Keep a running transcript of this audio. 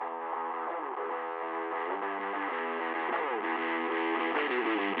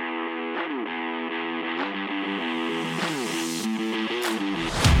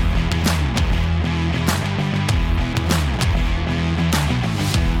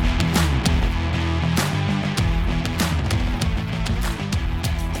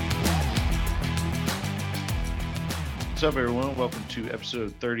What's up, everyone? Welcome to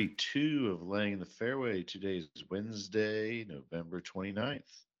episode 32 of Laying in the Fairway. Today is Wednesday, November 29th.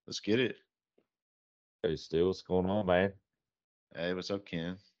 Let's get it. Hey, Stu, what's going on, man? Hey, what's up,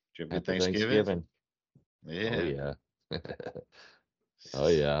 Ken? Did you have a good Happy Thanksgiving? Thanksgiving. Oh Yeah. yeah. Oh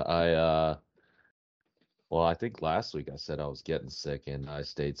yeah. I think last week I said I was getting sick and I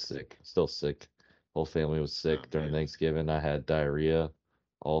stayed sick. Still sick. Whole family was Oh, sick during man. Thanksgiving. I had diarrhea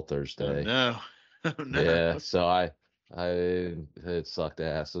all Oh, Thursday. no. Oh, no. Yeah, so I it sucked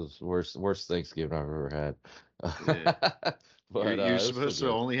ass. It was worst Thanksgiving I've ever had. Yeah. You're, But you're it was still supposed to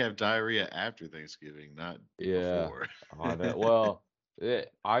good. only have diarrhea after Thanksgiving, not Yeah, before. on it. Well,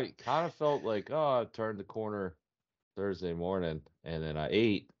 I kind of felt like, I turned the corner Thursday morning, and then I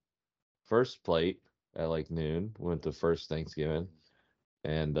ate first plate at like noon. Went to first Thanksgiving,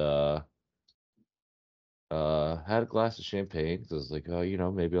 and had a glass of champagne because I was like,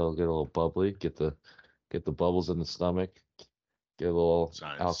 oh, maybe I'll get a little bubbly, get the bubbles in the stomach, get a little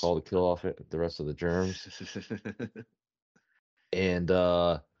Science. alcohol to kill off the rest of the germs, and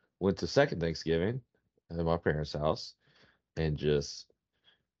went to second Thanksgiving at my parents' house, and just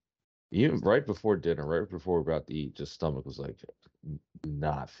even right before dinner, right before we were about to eat, just stomach was like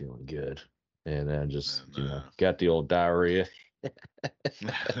not feeling good. And then Oh, just, no. got the old diarrhea.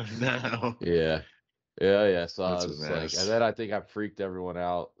 No. Yeah. Yeah, yeah. So I That's a was like, and mess. then I think I freaked everyone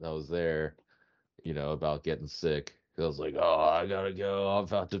out that was there, about getting sick. 'Cause I was like, oh, I gotta go. I'm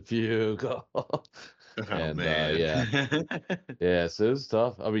about to puke. Oh, And man. yeah. Yeah, so it was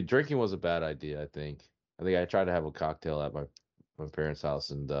tough. I mean, drinking was a bad idea, I think. I think I tried to have a cocktail at my parents' house,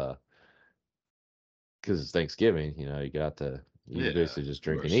 and because it's Thanksgiving, you Yeah, basically of just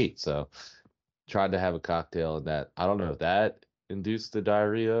drink and course. eat. So tried to have a cocktail, and that, I don't know if that induced the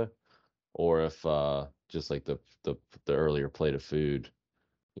diarrhea or if just like the earlier plate of food,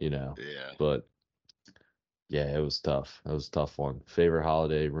 you know. Yeah. But yeah, it was tough. It was a tough one. Favorite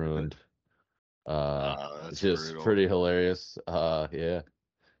holiday ruined. It's That's just brutal. pretty hilarious. Yeah,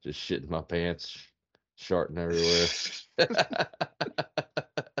 just shitting my pants, sharting everywhere.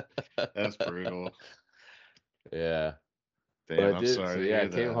 That's brutal. Yeah. But Damn, I I'm did. sorry So to yeah, I hear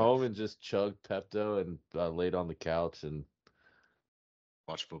came that. home and just chugged Pepto and laid on the couch and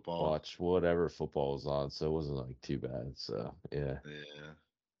Watch football. watched whatever football was on. So it wasn't like too bad. So yeah. Yeah.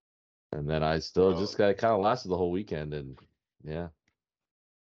 And then I still just Well, got kind of lasted the whole weekend. And yeah.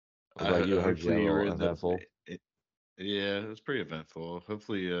 What about you? I heard you hopefully had a you were little in the. eventful. It, yeah, it was pretty eventful.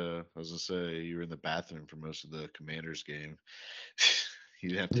 Hopefully, I was gonna say you were in the bathroom for most of the Commanders game.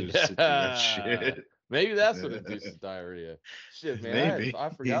 You'd have to sit through that Yeah. shit. Maybe that's what induces diarrhea. Shit, man. Maybe. I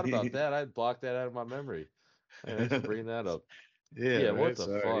forgot about that. I blocked that out of my memory. Hey, thanks for bringing that up. Yeah. Yeah, what Right. the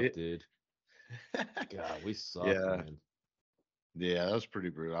Sorry. fuck, dude? God, we suck, Yeah. man. Yeah. That was pretty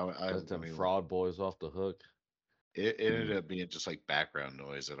brutal. Let I them mean, fraud boys off the hook. it ended up being just like background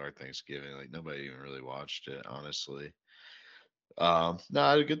noise at our Thanksgiving. Like nobody even really watched it, honestly. No,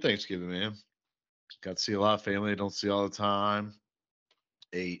 I had a good Thanksgiving, man. Got to see a lot of family I don't see all the time.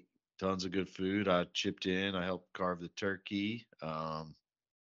 Ate tons of good food. I chipped in. I helped carve the turkey. Oh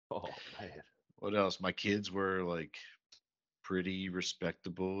man. What else? My kids were like pretty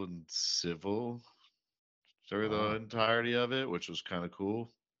respectable and civil through the Wow. entirety of it, which was kind of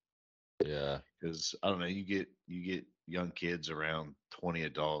cool. Yeah. Because I don't know, you get young kids around 20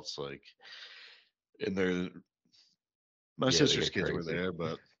 adults, like, and they're my Yeah, they sister's get kids were crazy. there,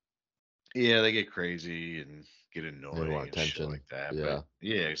 but yeah, they get crazy and get They annoying want and shit attention. like that. But Yeah.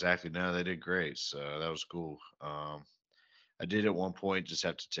 yeah, exactly. No, they did great. So that was cool. I did at one point just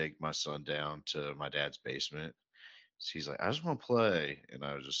have to take my son down to my dad's basement. So he's like, I just want to play. And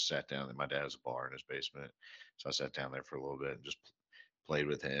I just sat down and my dad has a bar in his basement. So I sat down there for a little bit and just played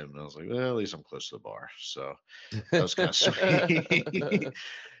with him. And I was like, well, at least I'm close to the bar. So that was kind of sweet.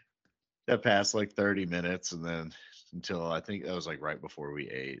 That passed like 30 minutes and then until I think that was like right before we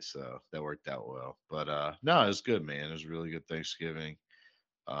ate. So that worked out well. But no, it was good, man. It was a really good Thanksgiving.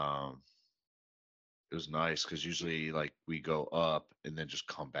 Um, it was nice because usually like we go up and then just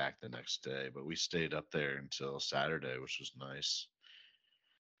come back the next day, but we stayed up there until Saturday, which was nice.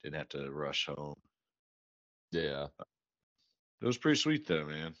 Didn't have to rush home. Yeah. It was pretty sweet though,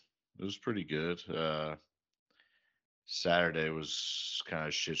 man. It was pretty good. Saturday was kind of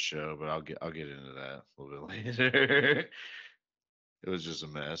a shit show, but I'll get into that a little bit later. It was just a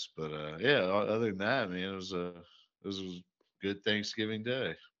mess, but yeah. Other than that, man, it was a good Thanksgiving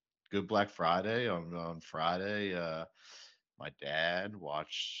day. Good Black Friday on Friday. My dad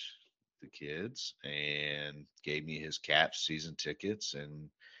watched the kids and gave me his Caps season tickets, and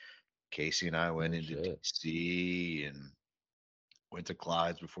Casey and I went Oh into shit. DC and went to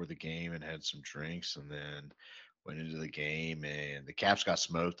Clyde's before the game and had some drinks, and then Went into the game and the Caps got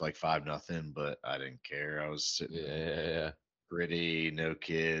smoked like 5-0, but I didn't care. I was Yeah, sitting yeah, yeah. pretty, no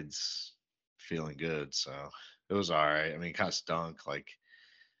kids, feeling good. So it was all right. I mean, it kind of stunk. Like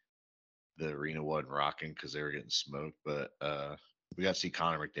the arena wasn't rocking because they were getting smoked, but we got to see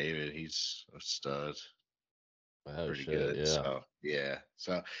Connor McDavid. He's a stud, Oh pretty shit, good. yeah. So yeah.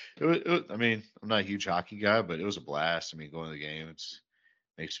 So I mean, I'm not a huge hockey guy, but it was a blast. I mean, going to the game, it's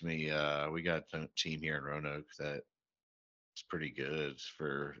makes me. We got a team here in Roanoke that is pretty good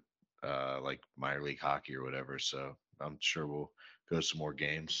for like minor league hockey or whatever. So I'm sure we'll go to some more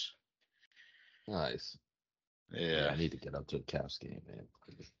games. Nice. Yeah, Yeah, I need to get up to a Caps game, man.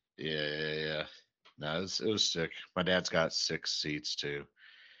 yeah. No, it was sick. My dad's got 6 seats too.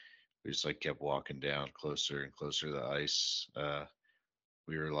 We just like kept walking down closer and closer to the ice.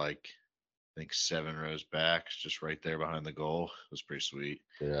 We were like I think 7 rows back, just right there behind the goal. It was pretty sweet.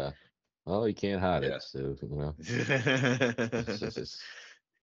 Yeah. Well, you can't hide Yeah. it, so you know.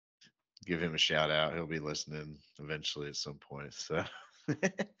 Give him a shout out. He'll be listening eventually at some point. So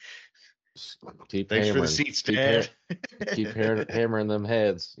Just keep thanks for the hammering, seats, Dad. hammering them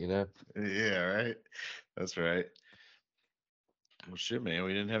heads, you know. Yeah, right. That's right. Well, shit, man.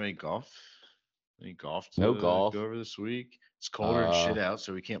 We didn't have any golf. Any golf No to go golf. over this week? It's colder and Uh, shit out,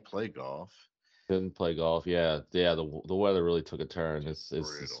 so we can't play golf. couldn't play golf. Yeah, yeah. The weather really took a turn. It's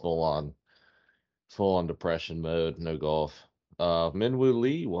Brutal. full on depression mode. No golf. Minwoo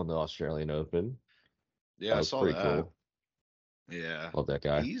Lee won the Australian Open. Yeah, That I was saw pretty that. cool. Yeah. Love that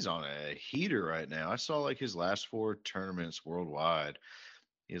guy. He's on a heater right now. I saw like his last 4 tournaments worldwide.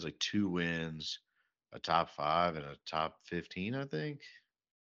 He has like 2 wins, a top 5, and a top 15, I think.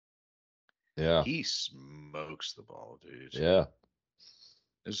 Yeah, He smokes the ball, dude. yeah.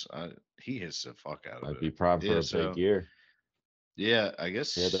 This, he hits the fuck out of Might it. be prime for Yeah, a big so year. yeah, I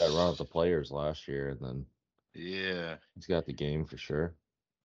He had that run at guess the Players last year, and then yeah. he's got the game for sure.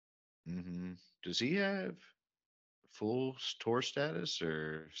 Does he have full tour status,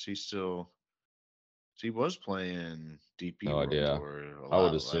 or is he still? He was playing DP No World idea. Tour a I would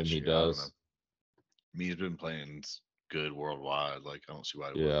lot assume last he year. I don't know. does. I mean, he's been playing good worldwide. Like, I don't see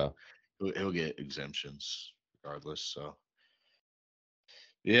why he wouldn't. Yeah. He'll get exemptions regardless. So,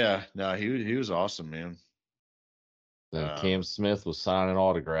 yeah, no, he was awesome, man. Then Cam Um, Smith was signing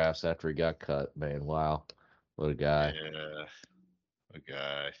autographs after he got cut. Man, wow, what a guy! yeah, a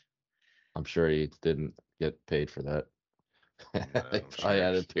guy. I'm sure he didn't get paid for that. No, They I'm probably sure.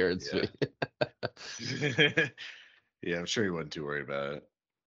 had appearance Yeah, fee. yeah, I'm sure he wasn't too worried about it.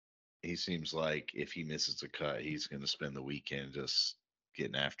 He seems like if he misses a cut, he's going to spend the weekend just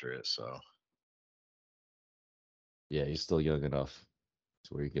getting after it. So, Yeah, he's still young enough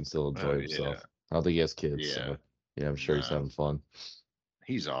to where he can still enjoy oh yeah, himself. I don't think he has kids, yeah, so yeah, I'm sure he's no, having fun.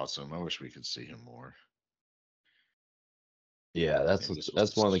 he's awesome. I wish we could see him more. Yeah, Yeah,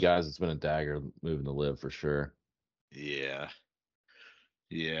 that's one of the guys that's been a dagger moving to live for sure. yeah,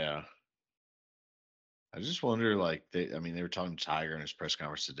 yeah. I just wonder, like, I mean, they were talking to Tiger in his press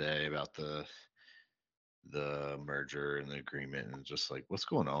conference today about the merger and the agreement, and just like, what's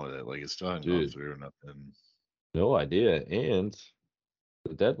going on with it? Like, it still hasn't gone Dude, through or nothing. no idea. And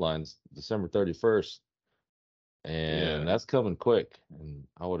the deadline's December 31st, and Yeah, that's coming quick. And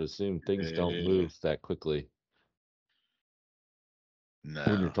I would assume things don't yeah, move that quickly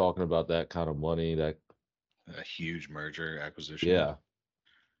when you're no, talking about that kind of money. That a huge merger acquisition. yeah,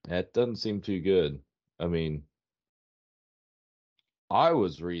 that doesn't seem too good. I mean, I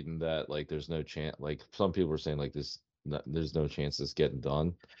was reading that like there's no chance. Like some people were saying like there's no chance this getting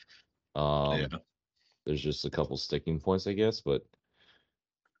done. Yeah, Um, there's just a couple sticking points, I guess, but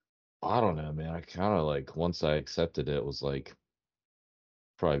I don't know, man. I kind of like once I accepted it, was like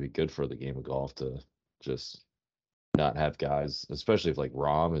probably be good for the game of golf to just not have guys, especially if like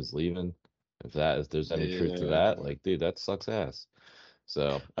Rom is leaving. If there's any truth to yeah. that, like dude, that sucks ass.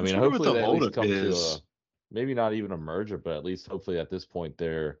 So I I mean, just wonder what hopefully the they at least holdup come to is. a maybe not even a merger, but at least hopefully at this point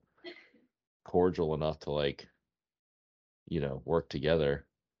they're cordial enough to like work together,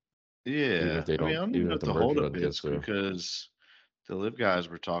 even if Yeah, they I mean, I don't, don't even even know if what the the merger holdup doesn't go is through. because the live guys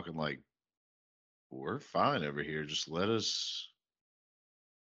were talking like, we're fine over here. Just let us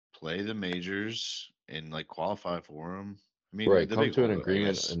play the majors and like qualify for them. I mean, Right, the come big to an hold, I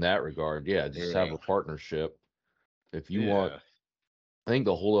agreement guess. in that regard. Yeah, just have Yeah, a partnership. If you want, yeah, I think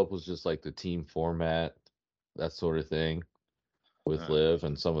the holdup was just like the team format, that sort of thing with live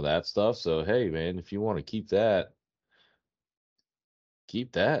and some of that stuff. So hey, man, if you want to keep that,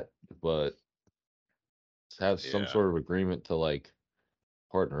 but have some yeah. sort of agreement to like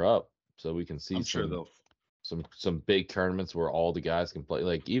partner up so we can see I'm sure some they'll. some big tournaments where all the guys can play.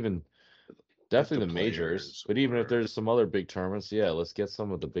 Like even Definitely the the majors, players but even if or there's some other big tournaments, yeah, let's get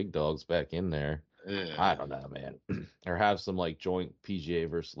some of the big dogs back in there. I yeah, don't know, man. Or have some like joint PGA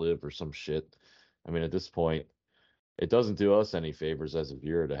versus Live or some shit. I mean, at this point, it doesn't do us any favors as a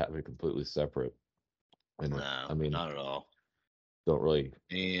viewer to have it completely separate. And no, I mean, not at all. don't really,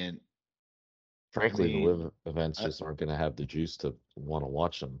 And I frankly, the mean, Live events I, just aren't going to have the juice to want to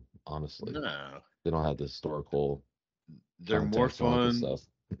watch them, honestly. no, They don't have the historical they're more context and all that good fun. stuff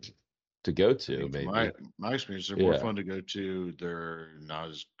to go I to, mean, from my maybe. my experience, they're more Yeah. fun to go to. They're not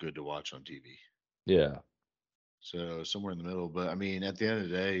as good to watch on TV. Yeah. So somewhere in the middle. But I mean, at the end of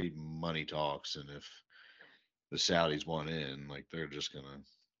the day, money talks, and if the Saudis want in, like they're just gonna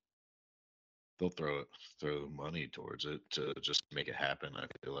they'll throw money towards it to just make it happen. I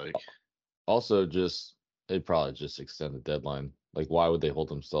feel like. Also, just they'd probably just extend the deadline. Like, why would they hold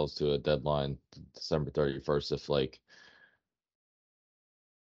themselves to a deadline December 31st if like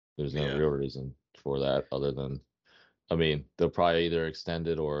there's no Yeah, real reason for that other than I mean, they'll probably either extend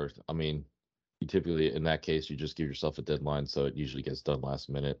it or I mean, you typically in that case you just give yourself a deadline so it usually gets done last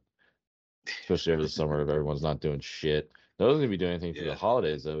minute, especially over the summer if everyone's not doing shit. No one's gonna be doing anything for the yeah.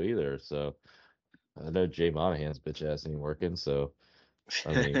 holidays though either. So I know Jay Monahan's bitch ass ain't working, so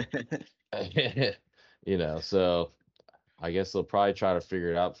I mean so I guess they'll probably try to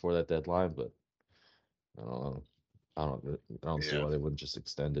figure it out before that deadline, but I don't know. I don't see Yeah, why they wouldn't just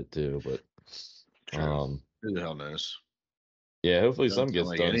extend it too, but true. um Who the hell knows? yeah, hopefully Doesn't some sound gets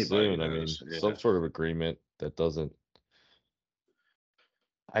like done anybody soon. I mean, knows. some Yeah. sort of agreement that doesn't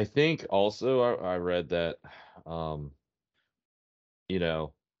I think also I read that um you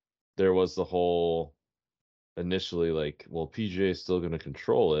know, there was the whole initially like, well, PGA is still going to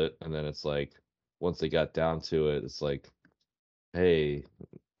control it, and then it's like once they got down to it, it's like, hey,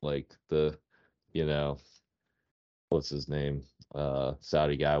 like the you know, what's his name?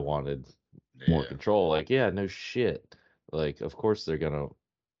 Saudi guy wanted more Yeah. control. Like, yeah, no shit. Like, of course they're gonna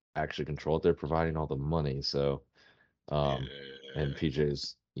actually control it. They're providing all the money. So, and Yeah.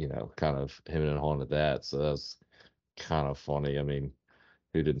 PJ's, kind of him and hawing at that. So that's kind of funny. I mean,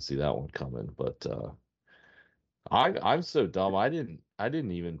 who didn't see that one coming? But I'm so dumb. I didn't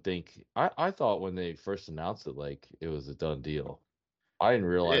even think I thought when they first announced it, like it was a done deal. I didn't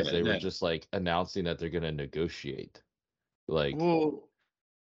realize Yeah. they were No. just like announcing that they're gonna negotiate. Like, Well,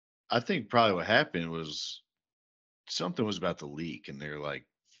 I think probably what happened was something was about to leak, and they're like,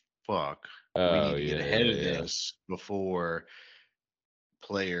 "Fuck, we oh need to get yeah, ahead yeah, of yeah. this before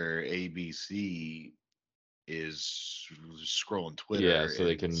player ABC is scrolling Yeah, Twitter so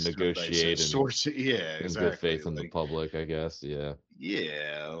they and can somebody says negotiate and source." Yeah, in good exactly. faith in the Like, public, I guess. Yeah.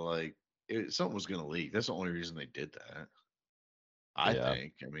 yeah, like something was gonna leak. That's the only reason they did that. I Yeah.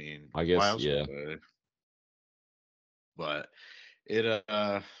 think. I mean, I why guess, else would yeah. they? But it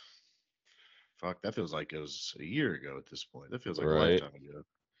fuck, that feels like it was a year ago at this point. That feels like a Right. lifetime ago.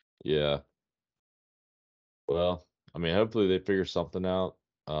 Yeah. Well, I mean, hopefully they figure something out.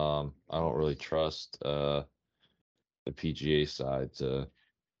 I don't really trust the PGA side I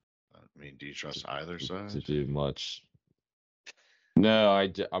mean, do you trust to either to side? do much. No,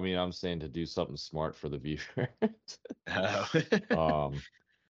 I mean, I'm saying to do something smart for the viewer. Oh. um,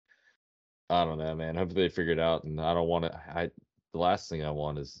 I don't know, man. Hopefully they figure it out, and I don't want to. The last thing I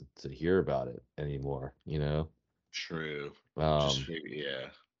want is to hear about it anymore. True. Just Um, yeah.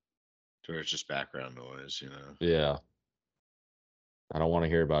 To where it's just background noise. yeah. I don't want to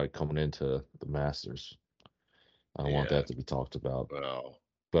hear about it coming into the Masters. I don't want Yeah. that to be talked about. Well,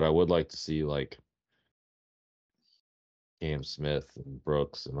 But I would like to see like Cam Smith and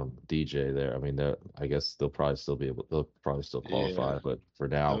Brooks and DJ there. I mean, I guess they'll probably still be able. They'll probably still yeah. qualify, but for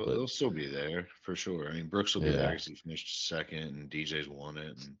now, They'll still be there for sure. I mean, Brooks will be there yeah, because he finished second, and DJ's won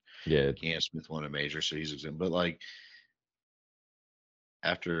it, and yeah. Cam Smith won a major, so he's exempt. But like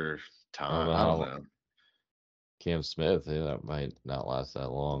after I don't time, know I don't how know. Cam Smith. Yeah, that might not last that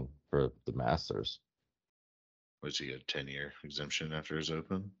long for the Masters. Was he a 10-year exemption after his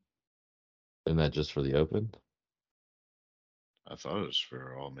open? Isn't that just for the Open? I thought it was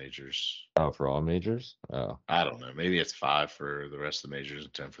for all majors. Oh, for all majors? Oh, I don't know. Maybe it's 5 for the rest of the majors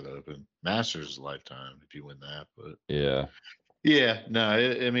and 10 for the Open. Masters is a lifetime if you win that. But yeah, yeah, no,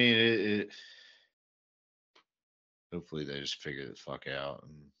 I mean, hopefully they just figure the fuck out.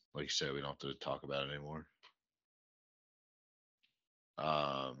 And like you said, we don't have to talk about it anymore.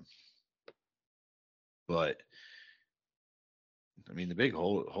 Um, but I mean, the big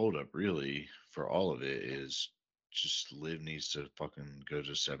hold up really for all of it is just Liv needs to fucking go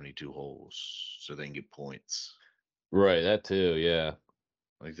to 72 holes so they can get points. right. That too. Yeah,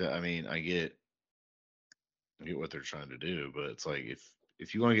 Like that. I mean, I get what they're trying to do, but it's like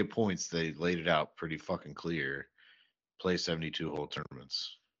if you want to get points, they laid it out pretty fucking clear. Play 72 hole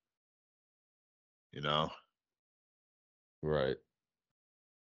tournaments. You know? Right.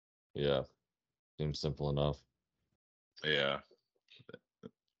 Yeah. Seems simple enough. Yeah.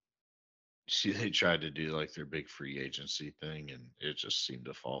 See, they tried to do like their big free agency thing, and it just seemed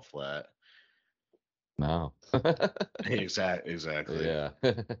to fall flat. No. Exactly. Yeah.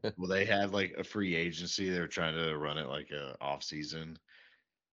 Well, they had like a free agency. They were trying to run it like a off season,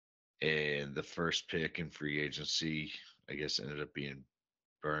 and the first pick in free agency, I guess, ended up being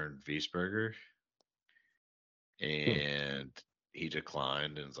Bernd Wiesberger, and he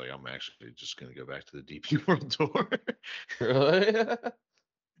declined and was like, "I'm actually just going to go back to the DP World Tour." Really?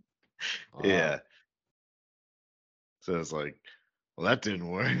 Yeah. Wow. So it's like, well, that didn't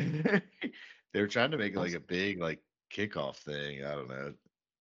work. They were trying to make it like That's, a big like kickoff thing. I don't know.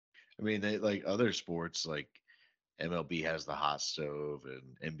 I mean, they like other sports like MLB has the hot stove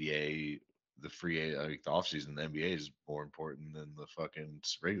and NBA the like the off season. The NBA is more important than the fucking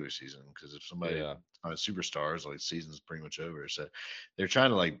regular season because if somebody yeah. on superstars, like season's pretty much over. So they're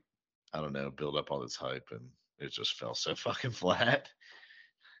trying to like I don't know build up all this hype and it just fell so fucking flat.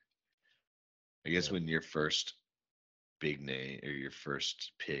 I guess Yeah. when your first big name or your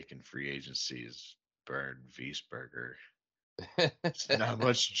first pick in free agency is Bernd Wiesberger. It's not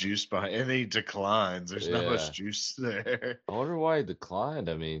much juice behind, and he declines. There's not much Yeah. juice there. I wonder why he declined.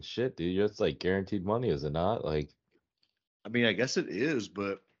 I mean, shit, dude. It's like guaranteed money, is it not? Like, I mean, I guess it is,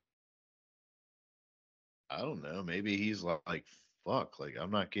 but I don't know. Maybe he's like, fuck, like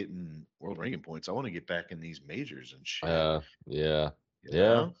I'm not getting world ranking points. I want to get back in these majors and shit. yeah. You Yeah.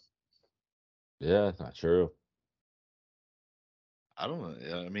 know? Yeah. Not true. I don't know.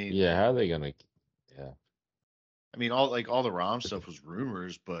 Yeah, Yeah. How are they gonna? Yeah. I mean, all the Rom stuff was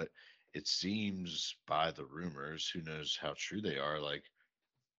rumors, but it seems by the rumors, who knows how true they are. Like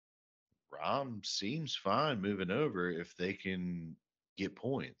Rom seems fine moving over if they can get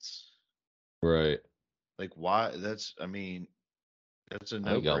points. Right. Like why? I mean, that's a I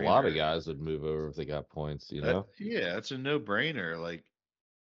no think a lot of brainer. guys would move over if they got points. You That know. yeah, it's a no brainer. Like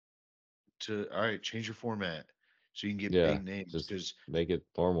to all right, change your format so you can get Yeah. big names Just because make it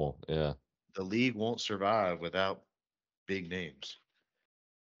normal. Yeah. the league won't survive without big names.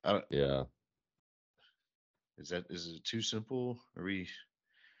 I don't, Yeah. is it too simple? Are we?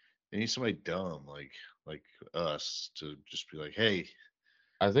 They need somebody dumb like us to just be like, hey,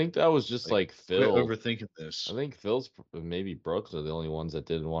 I think that was just like like quit Phil. overthinking I this. think Phil's maybe Brooks are the only ones that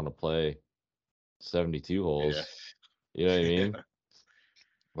didn't want to play 72 Yeah, holes. You know what I mean? yeah,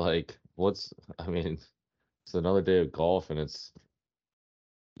 Like, I mean, it's another day of golf and it's,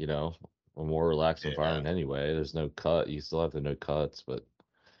 you know, a more relaxed yeah. environment anyway. There's no cut. You still have the no cuts, but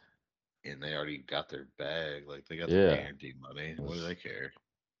And they already got their bag. Like they got their yeah, guaranteed money. What do they it's- care?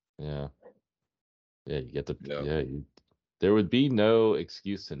 yeah, yeah, you get the, Yep. yeah, there would be no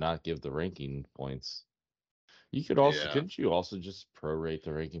excuse to not give the ranking points. You could also, Yeah. couldn't you also just prorate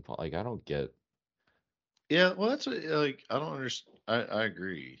the ranking point? Like, I don't get, Yeah, well, that's like I don't understand. I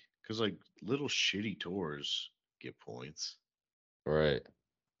agree because like little shitty tours get points, right.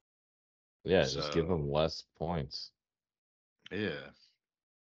 Yeah, just give so them less points. yeah,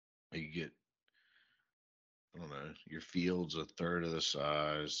 you get I don't know your field's a third of the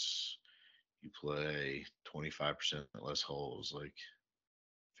size. You play 25% less holes. Like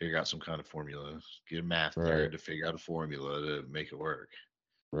figure out some kind of formula. Get a math Right, nerd to figure out a formula to make it work.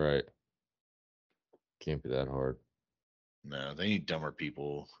 right. Can't be that hard. No, they need dumber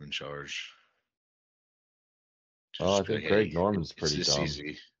people in charge to Oh, I just be like, think hey, Greg Norman's it's pretty this dumb.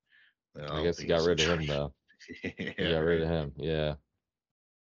 easy. No, I I don't guess he think got he's in rid of him charge. though. He Yeah, got rid right. of him. Yeah.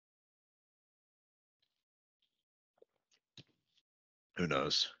 Who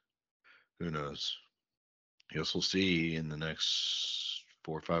knows? Who knows? Guess we'll see in the next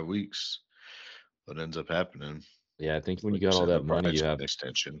 4 or 5 weeks what ends up happening. Yeah, I think when you Like you got all said, that they'll money, probably just get an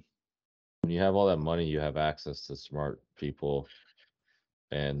extension. when you have all that money, you have access to smart people,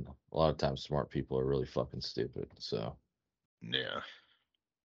 and a lot of times smart people are really fucking stupid. So, Yeah,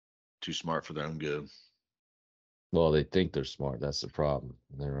 too smart for their own good. well, they think they're smart. That's the problem.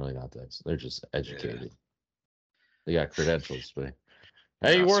 They're really not that. They're just Yeah, educated. They got credentials, but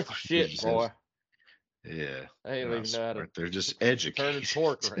they're ain't not worth a smart. They're shit, just boy. yeah, I ain't they're not even know how to smart. They're just turn a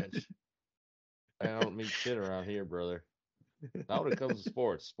torque educated. wrench. I don't mean shit around here, brother. Not when it comes to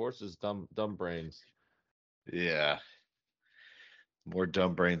sports. Sports is dumb brains. Yeah, more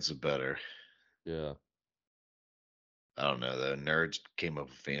dumb brains the better. Yeah. I don't know though. Nerds came up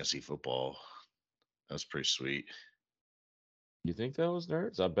with fantasy football. That's pretty sweet. You think that was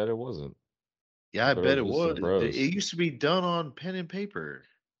nerds? I bet it wasn't. Yeah, I Thought it bet was it just some was. It pros. used to be done on pen and paper.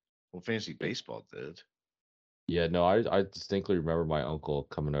 Well, fantasy baseball did. Yeah, no, I distinctly remember my uncle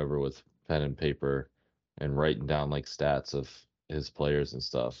coming over with pen and paper and writing down like stats of his players and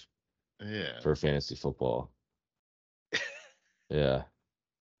stuff Yeah. for fantasy football. Yeah,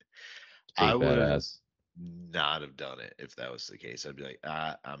 I pretty would badass. not have done it if that was the case. I'd be like,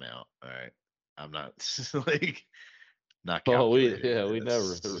 I'm out. All right. I'm not like not Oh, calculating we never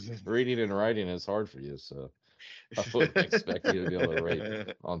this. reading and writing is hard for you, so I wouldn't expect you to be able to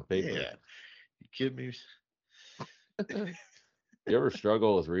write on paper. Yeah. You kidding me? You ever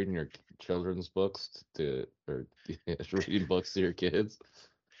struggle with reading your children's books to or reading books to your kids?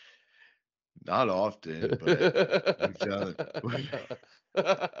 Not often, but we've done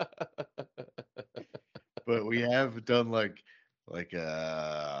it. But we have done like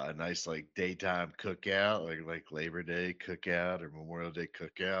a nice like daytime cookout, like Labor Day cookout or Memorial Day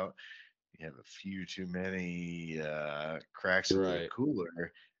cookout. You have a few too many cracks of the Right.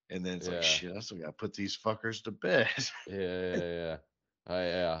 cooler, and then it's like Yeah. shit. I still gotta put these fuckers to bed. Yeah.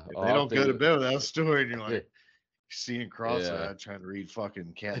 Yeah. If they I'll have don't go to to. bed without story, and you're like seeing Yeah. cross-eyed trying to read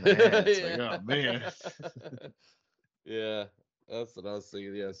fucking Cat in the Hat. It's like, Yeah. oh man. Yeah. That's what I was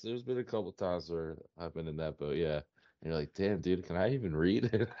thinking. Yes, there's been a couple times where I've been in that boat. Yeah. And you're like, damn, dude, can I even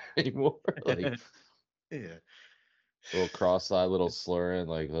read anymore? Like Yeah. little cross-eyed, little slurring,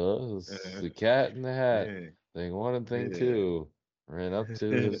 like, oh, it's Uh, the cat in the hat. yeah. Thing one and thing Yeah. two. Ran up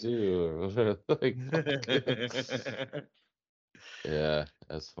to the zoo or whatever. Like, fuck. Yeah,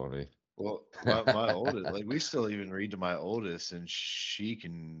 that's funny. Well, my oldest, like we still even read to my oldest, and she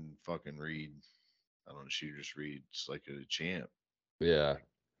can fucking read. I don't know, she just reads like a champ. Yeah.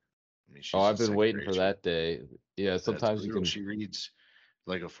 I mean, Oh, she's in I've been second waiting grade. for that day. Yeah, That's sometimes you brutal. can. She reads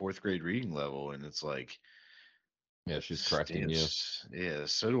like a fourth grade reading level, and it's like, Yeah, she's correcting damn, you. yeah,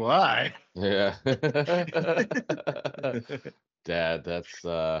 so do I. Yeah. Dad, that's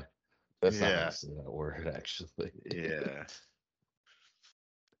not how you Yeah, say that word, actually. yeah.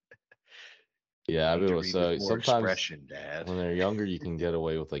 Yeah, I've Need been to with read with so more sometimes expression, Dad. when they're younger, you can get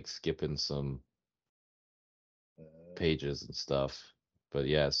away with like skipping some Uh, pages and stuff. But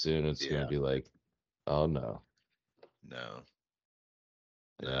yeah, soon it's gonna yeah, be like, oh no. no,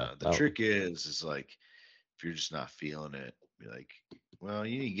 Yeah. no. The Oh, trick is like if you're just not feeling it, be like, well,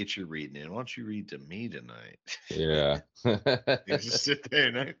 you need to get your reading in. Why don't you read to me tonight? yeah. You just sit there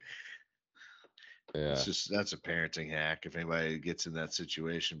and Yeah. that's a parenting hack. If anybody gets in that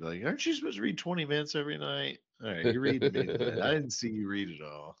situation, be like, aren't you supposed to read 20 minutes every night? All right, you're reading me tonight. I didn't see you read it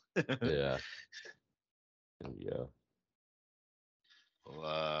all. Yeah. Yeah.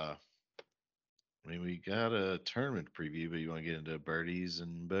 Well, I mean, we got a tournament preview, but you want to get into birdies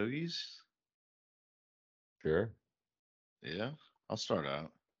and bogeys? Sure. Yeah, I'll start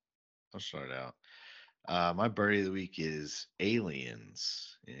out. I'll start out. My birdie of the week is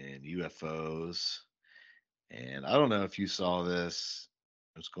aliens and UFOs. And I don't know if you saw this.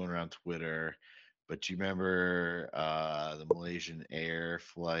 It was going around Twitter, but you remember the Malaysian Air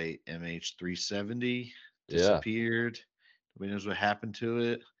Flight MH370 Yeah. disappeared? Nobody knows what happened to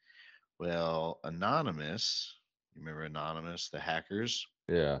it. Well, Anonymous, you remember Anonymous, the hackers?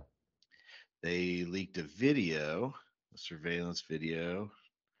 Yeah. They leaked a video, a surveillance video.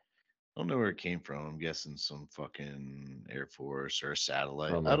 I don't know where it came from. I'm guessing some fucking Air Force or a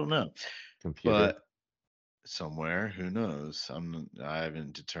satellite. From I a don't know. computer. But somewhere. Who knows? I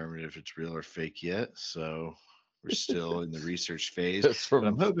haven't determined if it's real or fake yet, so we're still in the research phase. It's But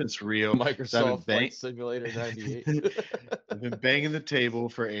I'm from hoping it's real. So Microsoft Flight Simulator 98. I've been banging the table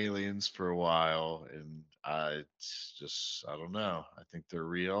for aliens for a while, and it's just I don't know. I think they're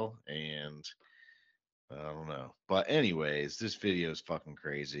real, and I don't know. But anyways, this video is fucking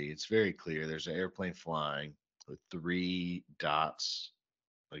crazy. It's very clear. There's an airplane flying with three dots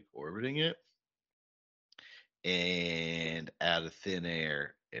like orbiting it, and out of thin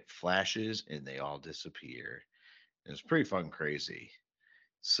air, it flashes and they all disappear. And it's pretty fucking crazy.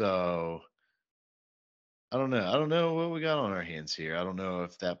 So I don't know. I don't know what we got on our hands here. I don't know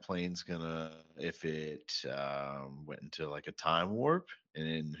if that plane's gonna, if it went into like a time warp, and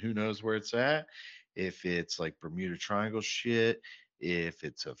then who knows where it's at. If it's like Bermuda Triangle shit, if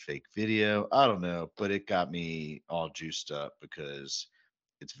it's a fake video, I don't know. But it got me all juiced up because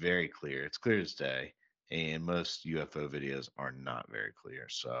it's very clear. It's clear as day. And most UFO videos are not very clear.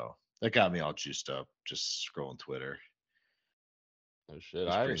 So that got me all juiced up just scrolling Twitter. Oh shit,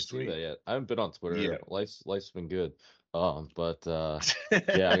 It's I pretty haven't seen sweet. that yet. I haven't been on Yeah. Twitter. Life's been good. But yeah,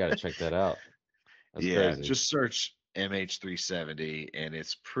 I gotta check that out. That's Yeah. crazy. Just search MH370 and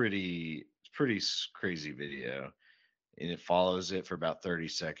it's pretty crazy video. and it follows it for about 30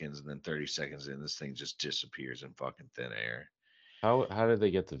 seconds, and then 30 seconds in, this thing just disappears in fucking thin air. How did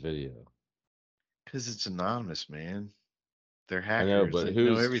they get the video? Because it's anonymous, man. They're I know, hackers. but They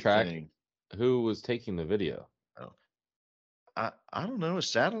know who's track? everything. Who was taking the video? Oh, I don't know. A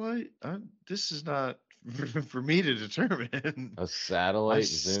satellite? This is not for me to determine. A I satellite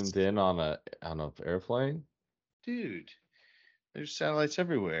zoomed in on an airplane? dude, there's satellites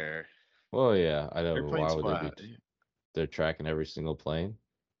everywhere. Well, yeah, I know, but why Airplanes would they be? fly. Yeah, They're tracking every single plane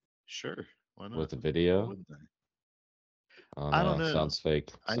sure. Why not? with a Why video? wouldn't they? I don't I don't know. know. Sounds fake.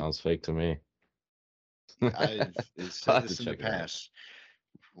 I Sounds fake to me. I've I'll said have to this in the check it out. past.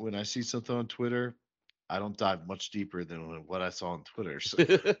 When I see something on Twitter, I don't dive much deeper than what I saw on Twitter. So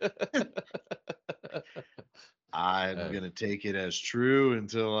I'm Uh, gonna take it as true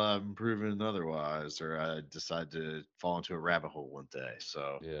until I'm proven otherwise, or I decide to fall into a rabbit hole one day.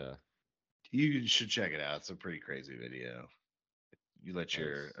 So yeah, you should check it out. It's a pretty crazy video. You let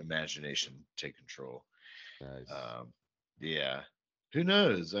your nice, imagination take control. nice. Um, yeah. Who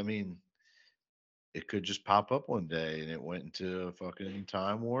knows? I mean, it could just pop up one day and it went into a fucking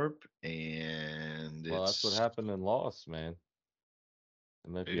time warp and Well, that's what it's happened in Lost, man.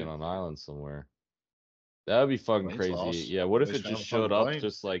 It might be on dude, an island somewhere. That would be fucking plane's crazy. lost. Yeah, what if it Nobody's found just the showed fucking up plane.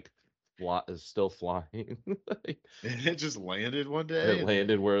 just like is still flying? Like, And it just landed one it day and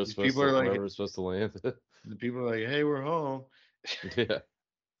landed where it was these supposed people to, are wherever like it was supposed to land. the people are like, hey, we're home. Yeah.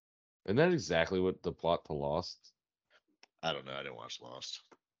 Isn't that exactly what the plot to Lost? I don't know. I didn't watch Lost.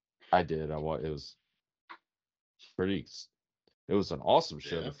 I did. It was pretty. It was an awesome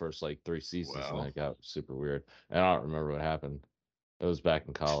show the Yeah. first like 3 seasons, and then Well, it got super weird. And I don't remember what happened. It was back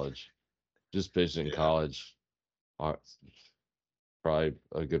in college, just visiting yeah. college. Uh, Probably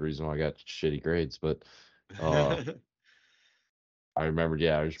a good reason why I got shitty grades, but uh, I remembered.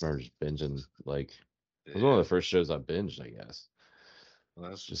 Yeah, I just remember just binging. Like, it was one of Yeah. the first shows I binged, I guess. Well,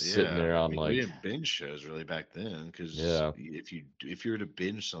 that's Just sitting yeah. there I on mean, we like, didn't binge shows really back then because yeah, if you were to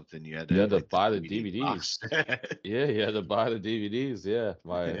binge something, you had to you had have to like the buy the DVD box DVDs. set. Yeah, you had to buy the DVDs. Yeah,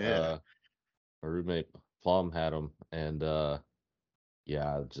 Yeah. my roommate Plum had them, and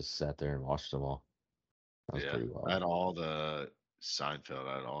yeah, I just sat there and watched them all. That was Yeah. pretty I wild. had all the Seinfeld.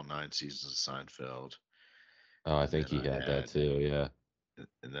 I had all 9 seasons of Seinfeld, Oh, I and think then he I had that had too. Yeah.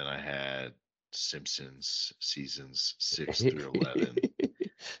 Simpsons seasons 6 through 11.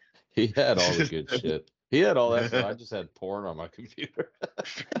 He had all the good shit. He had all that stuff. I just had porn on my computer.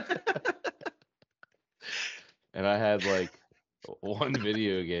 And I had like one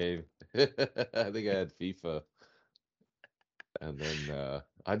video game. I think I had FIFA. And then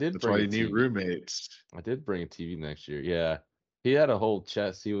I did That's why bring a you need TV. roommates. I did bring a TV next year. Yeah. He had a whole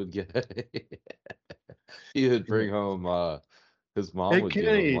chest he would get. He would bring home his mom Hey would give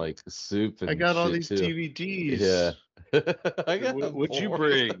him Kenny, like soup I and got all shit these too. DVDs. Yeah. I got What'd you porn.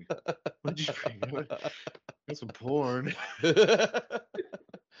 bring? What'd you bring? I got some porn.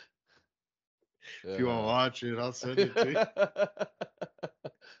 If you want to Uh, watch it, I'll send it to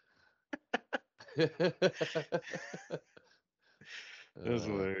you. That's uh,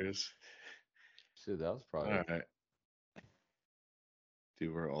 hilarious. shit, that was All probably right.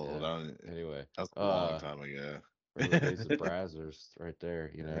 Dude, we're old. yeah. Anyway, That was a long time ago. early days of Brazzers, right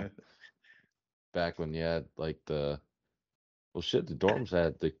there. Back when you had like well, shit, the dorms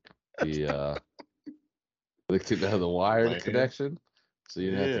had the the wired LAN. connection, so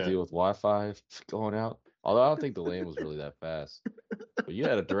you didn't have to Yeah. deal with Wi-Fi going out. Although I don't think the LAN was really that fast, but you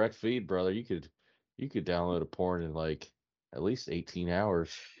had a direct feed, brother. You could download a porn in like at least 18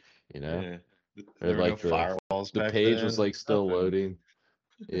 hours. You know, Yeah. or There were no like firewalls the back page was then. like still Nothing. loading.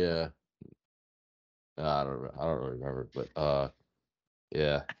 Yeah, I don't really remember, but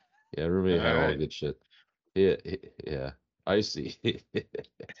yeah, yeah. All Roommate had all the right. good shit. Yeah, yeah. I see.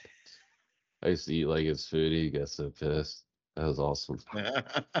 I used to eat like his food. He got so pissed. That was awesome. Sound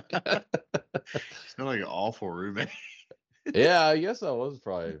like an awful roommate. Yeah, I guess I was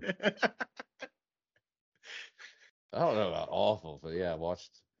probably. I don't know about awful, but yeah, I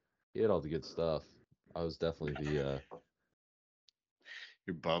watched. He had all the good stuff. I was definitely the.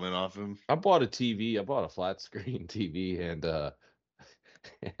 You're bumming off him I bought a TV. I bought a flat screen TV and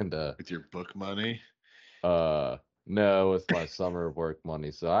with your book money. no, with my summer work money.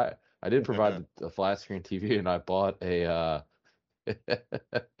 So I did provide the flat screen TV, and I bought a I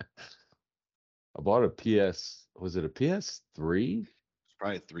bought a PS. Was it a PS3 It's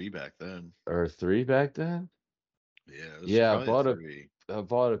probably 3 back then. or 3 back then? Yeah, it was Yeah, probably a 3. I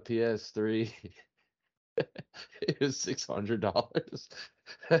bought a PS3. It was $600.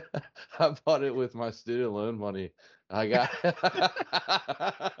 I bought it with my student loan money. I got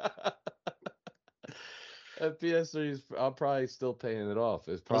That PS3 is. I'm probably still paying it off.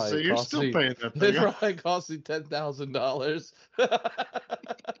 It's I'll say probably you're cost still me. paying that It thing. probably cost me $10,000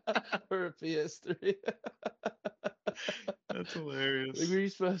 for a PS3. That's Like, hilarious. were you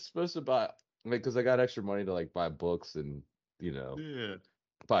supposed to buy? Like, because I got extra money to like buy books and Yeah.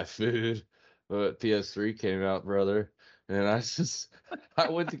 buy food. But PS3 came out, brother, and I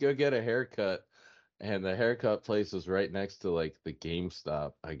went to go get a haircut, and the haircut place was right next to like the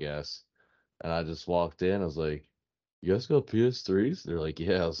GameStop, I guess. And I just walked in. I was like, "You guys got PS3s?" They're like,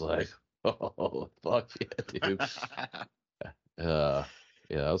 "Yeah." I was like, "Oh, fuck yeah, dude." Uh,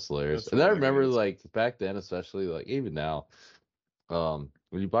 yeah, that was hilarious. That's And I remember hilarious. like back then, especially like even now, when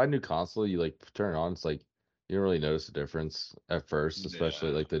you buy a new console, you like turn it on, it's like you don't really notice the difference at first, especially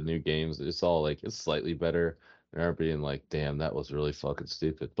Yeah. like the new games. It's all like it's slightly better. I remember being like, damn, that was really fucking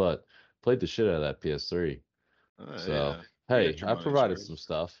stupid. But played the shit out of that PS3. So Yeah. You got hey, your I money's provided worth. some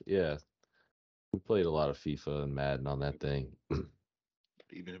stuff. Yeah. We played a lot of FIFA and Madden on that thing.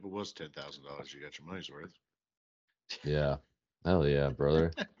 Even if it was $10,000, you got your money's worth. Yeah. Hell yeah,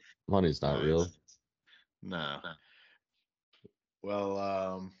 brother. Money's not real. Nice. No.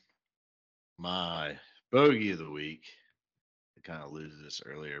 Well, my bogey of the week, I kind of alluded to this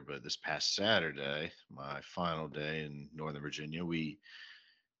earlier, but this past Saturday, my final day in Northern Virginia, we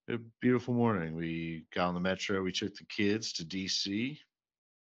had a beautiful morning. We got on the metro. We took the kids to DC,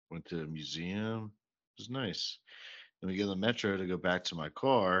 went to a museum. It was nice. Then we get on the metro to go back to my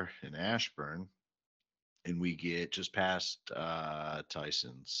car in Ashburn, and we get just past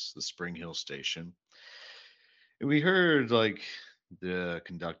Tyson's, the Spring Hill station. And we heard like the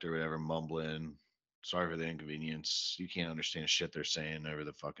conductor, or whatever, mumbling, sorry for the inconvenience. You can't understand shit they're saying over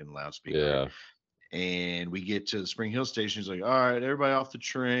the fucking loudspeaker. Yeah. And we get to the Spring Hill station. He's like, all right, everybody off the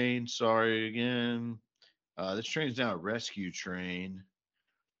train. Sorry again. This train's now a rescue train.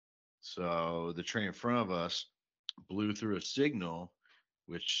 So the train in front of us blew through a signal,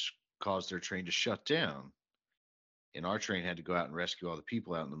 which caused their train to shut down. And our train had to go out and rescue all the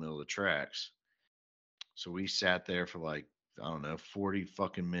people out in the middle of the tracks. So we sat there for like, I don't know, 40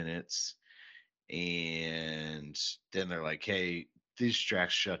 fucking minutes. And then they're like, hey, these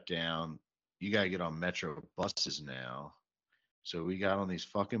tracks shut down. You got to get on metro buses now. So we got on these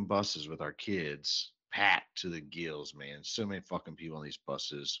fucking buses with our kids, packed to the gills, man. So many fucking people on these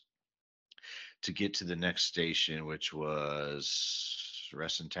buses to get to the next station, which was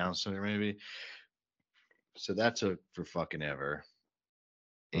Reston Town Center, maybe. So that took for fucking ever.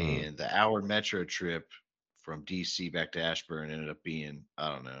 Mm. And the hour metro trip from DC back to Ashburn ended up being, I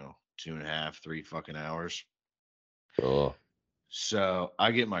don't know, 2.5, 3 fucking hours. Oh. So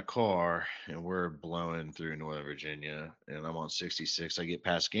I get my car and we're blowing through Northern Virginia and I'm on 66. I get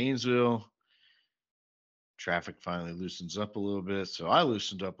past Gainesville. Traffic finally loosens up a little bit. So I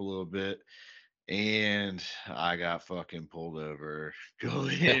loosened up a little bit and I got fucking pulled over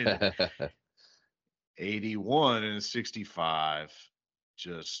going 81 and 65.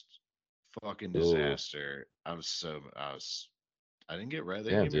 Just fucking Oh. disaster. I didn't get right.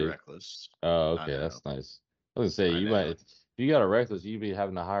 They didn't Damn, get me dude. reckless. Oh, I okay, know. that's nice. I was gonna say I you know. might if you got a reckless, you'd be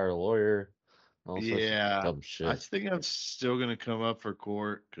having to hire a lawyer, all sorts of Yeah. dumb I shit. think I'm still gonna come up for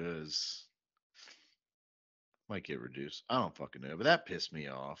court because might get reduced. I don't fucking know, but that pissed me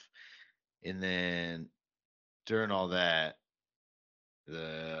off. And then during all that,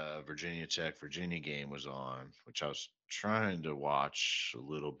 the Virginia Tech Virginia game was on, which I was trying to watch a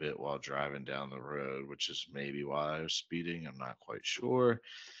little bit while driving down the road, which is maybe why I was speeding. I'm not quite sure.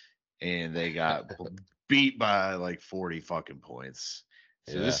 And they got beat by like 40 fucking points.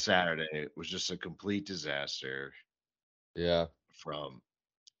 So this Yeah, Saturday was just a complete disaster yeah. from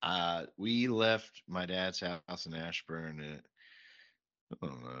we left my dad's house in Ashburn at I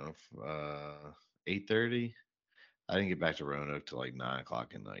don't know 8:30. I didn't get back to Roanoke till like 9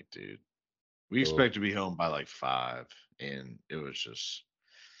 o'clock at night, dude. We Oh, expect to be home by like 5, and it was just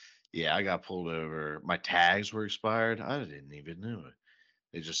yeah. I got pulled over. My tags were expired. I didn't even know it.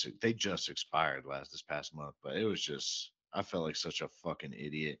 They just expired this past month, but it was just I felt like such a fucking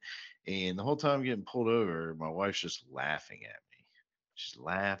idiot. And the whole time getting pulled over, my wife's just laughing at me. She's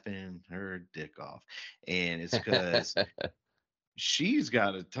laughing her dick off. And it's because she's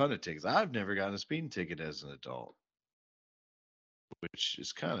got a ton of tickets. I've never gotten a speeding ticket as an adult, which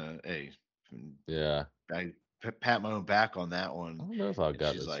is kind of, hey, yeah. I pat my own back on that I one. don't know if I And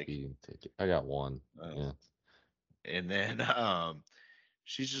got she's a like, speeding ticket. I got one. oh. Yeah. And then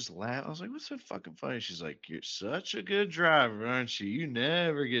she's just laughing. I was like, what's so fucking funny? She's like, you're such a good driver, aren't you? You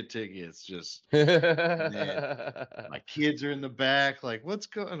never get tickets. Just and then my kids are in the back, like, what's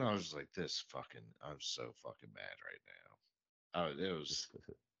going on? I was just like, I'm so fucking mad right now. Oh, it was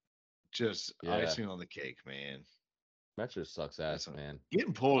just Yeah, icing on the cake, man. Metro sucks That's ass, what, man.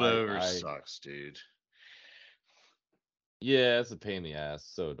 getting pulled I over I sucks, dude. yeah, it's a pain in the ass.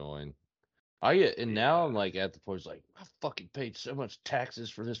 So annoying. I get and now I'm Yeah, like at the point it's like I fucking paid so much taxes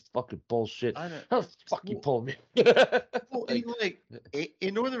for this fucking bullshit. I know. How the fuck you Well, pull me? well, in Like like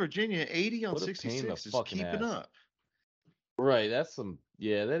in Northern Virginia, 80 on what a pain in the 66 is fucking keeping ass. up. Right, that's some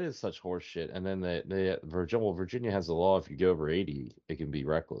yeah, that is such horse shit. And then Virginia has a law if you go over 80, it can be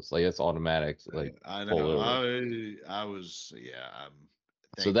reckless. Like that's automatic, like I know. pull over. I was, yeah. I'm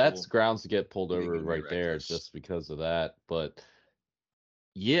So that's thankful grounds to get pulled he didn't over give me right there reckless. just because of that. But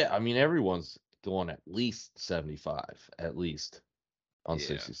yeah, I mean everyone's going at least 75, at least on Yeah,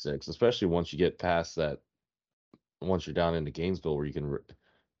 66, especially once you get past that, once you're down into Gainesville where you can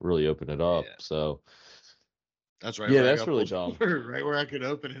really open it up. yeah. So That's right yeah, where I that's got really pulled dumb. over, right where I could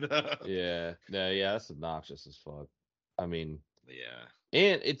open it up. Yeah, no, yeah, that's obnoxious as fuck. I mean, Yeah,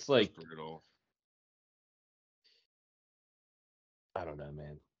 and it's it was like, brutal. I don't know,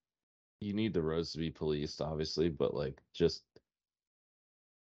 man. You need the roads to be policed, obviously, but like just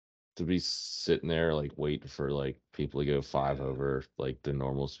to be sitting there like waiting for like people to go five Yeah, over like the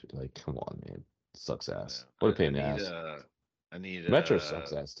normal speed, like come on, man. Sucks I know. ass. What a pain I in the need ass. I need Metro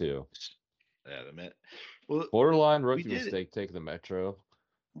sucks ass too. yeah, the Met. Well, Borderline we rookie did it. mistake taking the Metro,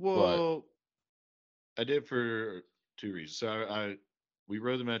 but Well, I did for two reasons. So we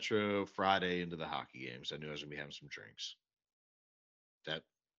rode the Metro Friday into the hockey games. I knew I was gonna be having some drinks. That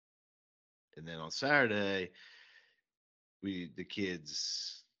and then on Saturday, the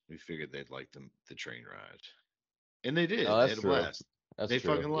kids we figured they'd like the train ride. And they oh, did. They that's had a true. blast. That's They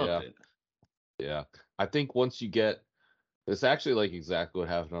true. fucking loved Yeah. it. Yeah. I think once you get it's actually like exactly what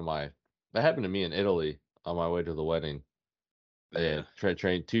happened on my that happened to me in Italy on my way to the wedding. Yeah.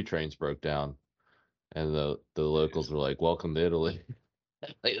 And two trains broke down and the Dude. locals were like, "Welcome to Italy."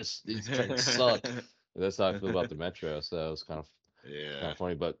 Like these trains suck. That's how I feel about the metro. So it was kind Yeah. of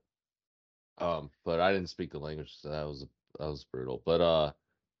funny, but I didn't speak the language, so that was brutal. But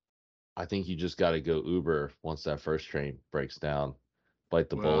I think you just got to go Uber once that first train breaks down. Bite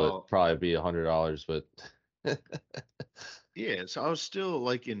the bullet. Well, Probably be $100, but yeah. So I was still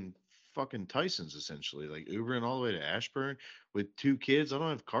like in fucking Tyson's essentially, like Ubering all the way to Ashburn with two kids. I don't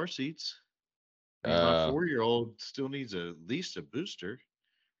have car seats. I mean, my uh 4-year-old still needs at least a booster.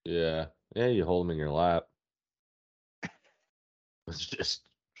 yeah, yeah, you hold them in your lap. Just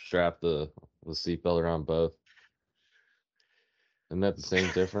strap the seatbelt around both. Isn't that the same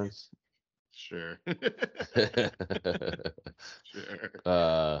difference? Sure. Sure.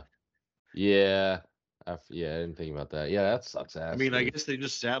 uh yeah. Yeah, I didn't think about that. Yeah, that sucks I ass, mean, I dude. guess they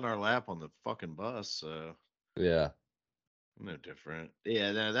just sat in our lap on the fucking bus, so Yeah. no different.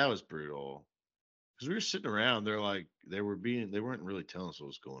 Yeah, that was brutal. Because we were sitting around, they're like, they weren't really telling us what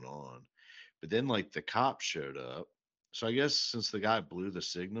was going on. But then, like, the cops showed up. So I guess since the guy blew the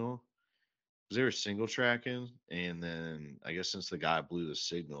signal, because they were single tracking, and then I guess since the guy blew the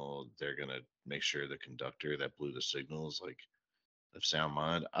signal, they're gonna make sure the conductor that blew the signal is like of sound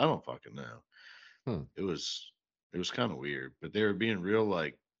mind. I don't fucking know. Hmm. It was it was kind of weird, but they were being real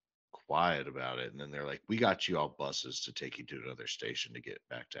like quiet about it. And then they're like, "We got you all buses to take you to another station to get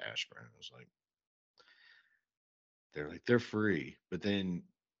back to Ashburn." I was like, they're like, they're free. But then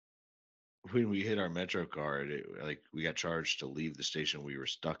when we hit our Metro card, like we got charged to leave the station we were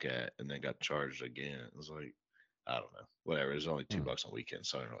stuck at, and then got charged again. It was like, I don't know, whatever. It was only Hmm. $2 on weekends,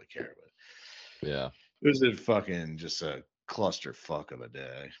 so I don't really care. But Yeah. it was a fucking just a cluster fuck of a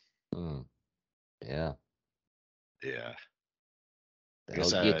day. Hmm. Yeah. Yeah, I That'll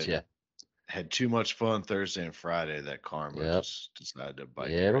guess get I you. had too much fun Thursday and Friday that karma Yep. just decided to bite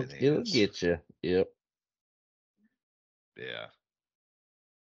me Yeah, right in the it'll ass. get you. Yep. Yeah.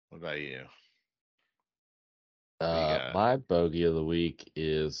 What about you? What you got? My bogey of the week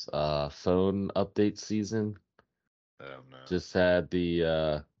is phone update season. Oh no. Just had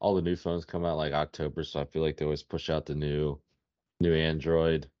the all the new phones come out like October, so I feel like they always push out the new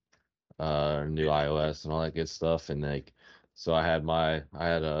Android, new Yeah. iOS and all that good stuff. And like so I had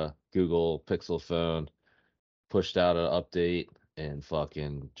a Google Pixel phone, pushed out an update and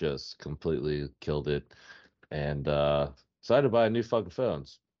fucking just completely killed it. And so I had to buy new fucking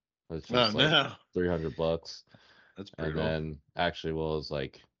phones. It's Oh just like no. $300. That's And brutal. then actually well it was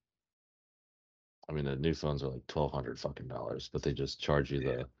like I mean the new phones are like 1,200 fucking dollars, but they just charge you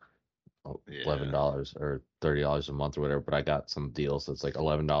Yeah. the Yeah. $11 or $30 a month or whatever. But I got some deals that's like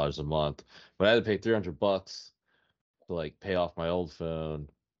 $11 a month. But I had to pay $300 to like pay off my old phone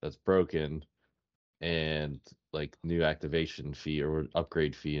that's broken and like new activation fee or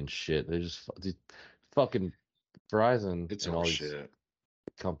upgrade fee and shit. They just fucking Verizon It's and all these horseshit.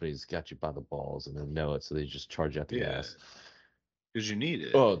 companies got you by the balls and then know it, so they just charge you at the Yeah, gas. because you need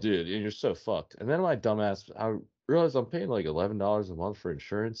it. Oh, dude, and you're so fucked. And then my dumbass, I realized I'm paying like $11 a month for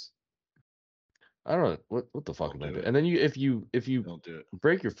insurance. I don't know what the fuck Don't am I do doing? it. And then if you Don't do it.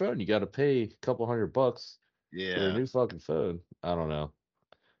 break your phone, you got to pay a couple $100 for a Yeah, new fucking phone. I don't know.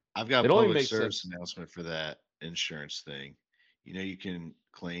 I've got a It only public makes service sense. announcement for that insurance thing. You know, you can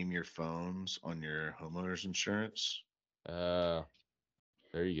claim your phones on your homeowner's insurance, Uh,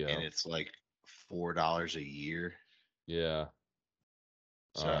 there you and go. it's like $4 a year. Yeah.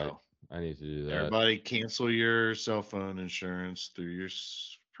 All right. So I need to do that. everybody cancel your cell phone insurance through your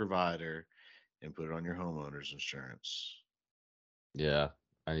provider and put it on your homeowner's insurance. Yeah,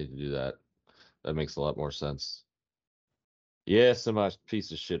 I need to do that. That makes a lot more sense. Yeah, so my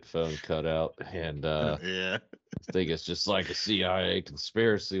piece of shit phone cut out, and Yeah. I think it's just like a CIA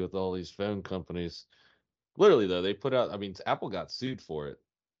conspiracy with all these phone companies. Literally, though, they put out. I mean, Apple got sued for it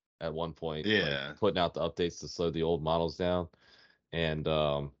at one point, like Yeah. putting out the updates to slow the old models down. And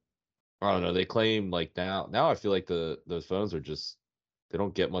I don't know. They claim like now I feel like those phones are just they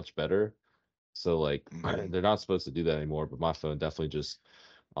don't get much better. So like Mhm. they're not supposed to do that anymore. But my phone definitely just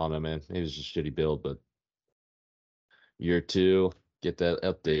I don't know, man. Maybe it's just shitty build, but year two, get that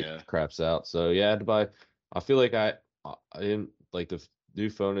update Yeah. craps out. So yeah, I had to buy. I feel like I didn't like the new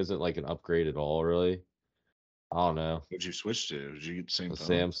phone isn't like an upgrade at all, really. I don't know. What'd you switch to? Did you get the A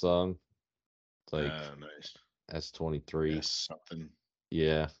same phone? Samsung, like Oh, nice. S23. Yes, something.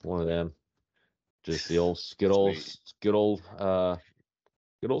 Yeah, one of them. Just the old Sweet. good old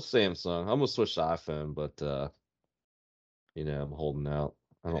Samsung. I'm gonna switch to iPhone, but I'm holding out.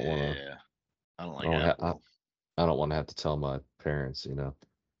 I don't want to. Yeah. I don't I like don't have. Apple. I don't want to have to tell my parents.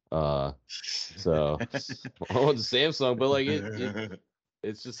 Uh, so I want the Samsung, but like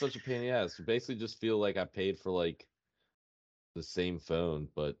it's just such a pain in the ass. Basically, just feel like I paid for like the same phone,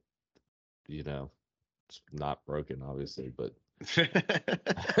 but it's not broken, obviously. But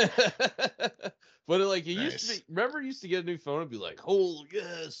but like it used to be. Nice. Remember, you used to get a new phone and be like, "Holy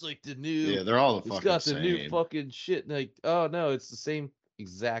yeah, it's like the new. Yeah, they're all the It's fucking got the new same. fucking shit." And like, oh no, it's the same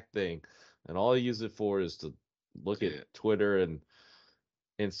exact thing, and all I use it for is to look at Yeah. Twitter and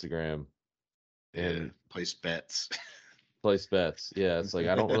Instagram Yeah. and Place bets. place bets. Yeah, it's like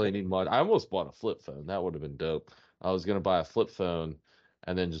I don't really need much. I almost bought a flip phone. That would have been dope. I was gonna buy a flip phone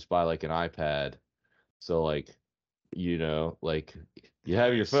and then just buy like an iPad. So like, like you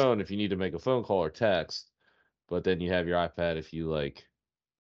have your Nice. phone if you need to make a phone call or text, but then you have your iPad if you like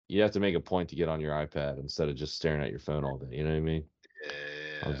you have to make a point to get on your iPad instead of just staring at your phone all day. You know what I mean?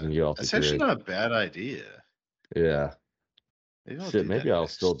 I was Yeah. gonna get off the That's actually grid. not a bad idea. Yeah. Maybe I'll Shit, do maybe that I'll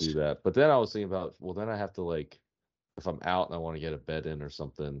still do next. that. But then I was thinking about, well, then I have to like if I'm out and I want to get a bed in or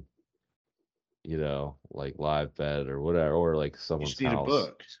something, like live bed or whatever, or like You someone's just need a house.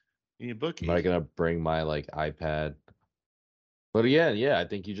 book. You need a Am I bookie. gonna bring my like iPad? But again, yeah, I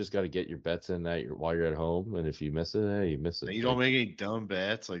think you just got to get your bets in while you're at home, and if you miss it, hey, you miss And it. you don't Like, make any dumb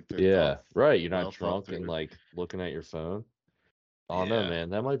bets. Like they're yeah, right. You're not well thought drunk and through. like looking at your phone. Oh no, Yeah. man,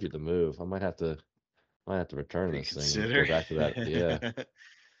 that might be the move. I might have to return this thing and go Reconsider. back to that. Yeah,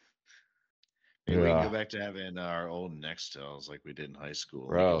 Maybe we can go yeah, back to having our old Nextels like we did in high school,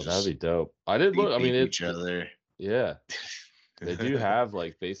 and we can bro, that'd be just dope. I did look. beep I mean, beep each other. yeah, they do have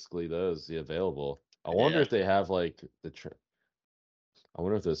like basically those available. I wonder Yeah. if they have like I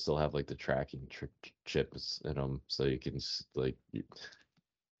wonder if they still have like the tracking chips in them, so you can like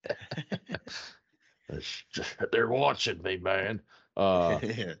they're watching me, man. Uh,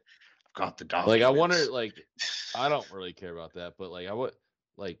 Yeah. I've got the like I wonder, documents. like I don't really care about that, but like I would,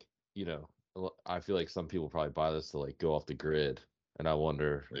 like I feel like some people probably buy this to like go off the grid, and I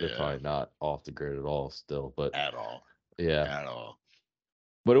wonder they're Yeah. probably not off the grid at all still, but At all. yeah, At all.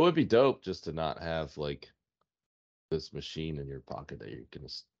 but it would be dope just to not have like this machine in your pocket that you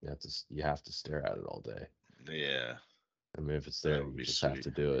have to stare at it all day. Yeah. I mean, if it's That there, would you be just have sweet.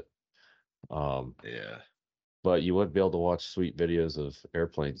 to do it. Um, Yeah. but you wouldn't be able to watch sweet videos of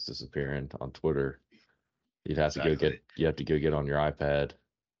airplanes disappearing on Twitter. Exactly. You have to go get on your iPad.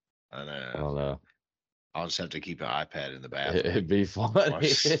 I I know. don't know. I'll just have to keep an iPad in the bathroom. It'd be funny.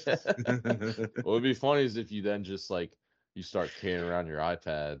 Watch. What would be funny is if you then just like you start carrying around your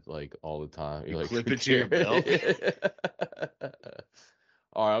iPad like all the time. You You're like, clip it to your belt. carry.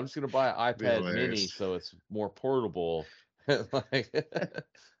 All right, I'm just gonna buy an Be iPad Mini hilarious. so it's more portable, like,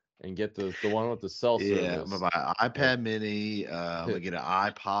 and get the one with the cell Yeah, I'm gonna service. buy an Like, iPad mini. I'm gonna get an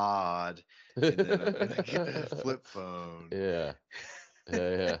iPod, and then I'm gonna get a flip phone. yeah,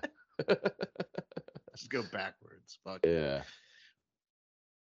 yeah, yeah, Just go backwards. Fuck it. yeah.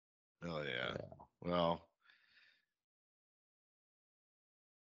 Oh yeah. Yeah. Well,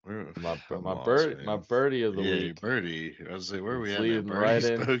 I'm my lost, my man. birdie of the Yeah, week birdie. I was like, where are we is at, man? leading right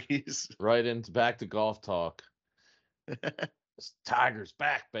Birdies, in bogeys. right into back to golf talk. It's Tigers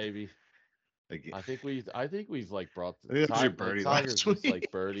back, baby. Again, I think we've like brought the I think that was your birdie Tigers last just like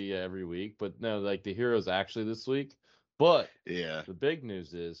week. birdie every week, but no, like the heroes actually this week. But Yeah. the big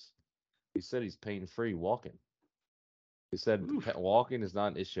news is he said he's pain free walking. He said Oof. walking is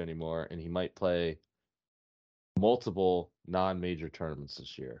not an issue anymore, and he might play multiple non-major tournaments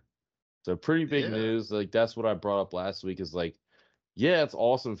this year. So pretty big Yeah. news. Like that's what I brought up last week. Is like, yeah, it's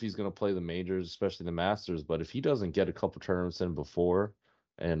awesome if he's going to play the majors, especially the Masters. But if he doesn't get a couple tournaments in before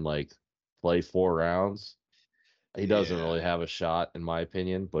and like play 4 rounds, he doesn't Yeah. really have a shot, in my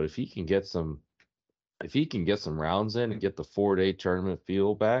opinion. But if he can get some rounds in and get the 4-day tournament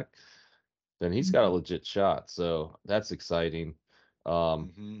feel back, then he's got a legit shot. So that's exciting.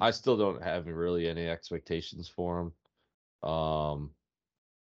 Mm-hmm. I still don't have really any expectations for him.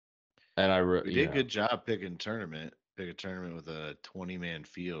 And We you did a know, good job picking tournament. Pick a tournament with a 20-man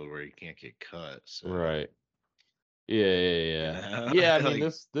field where you can't get cut. So, right. Yeah, yeah, yeah. I Yeah, I feel mean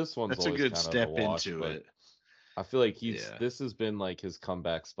like this one's that's a always good kind of a step wash, into but it. I feel like Yeah. this has been like his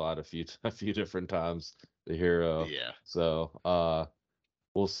comeback spot a few different times, the hero. Yeah. So,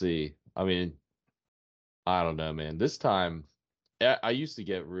 we'll see. I mean, I don't know, man. This time I used to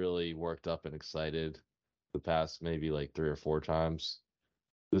get really worked up and excited the past maybe like 3 or 4 times.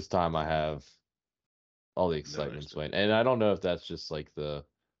 This time I Mm-hmm. have all the No excitement's extra. waned. And I don't know if that's just like the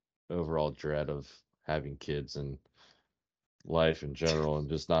overall dread of having kids and life in general and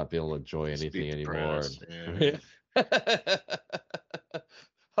just not being able to enjoy Just be anything anymore. depressed. And Yeah. I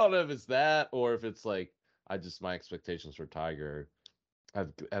don't know if it's that or if it's like I just my expectations for Tiger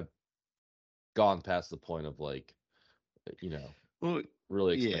have gone past the point of like you know Well,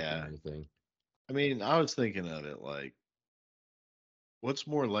 really expecting yeah. anything. I mean, I was thinking of it like, what's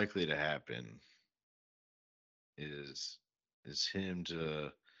more likely to happen is him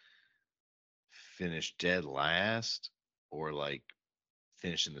to finish dead last or like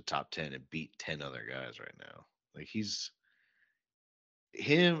finish in the top 10 and beat 10 other guys right now. Like he's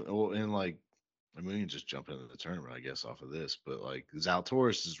him well, and like I mean we can just jump into the tournament, I guess, off of this, but like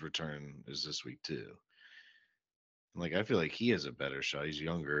Zalatoris' return is this week too. And like I feel like he has a better shot. He's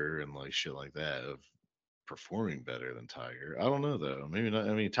younger and like shit like that of performing better than Tiger. I don't know though. Maybe not.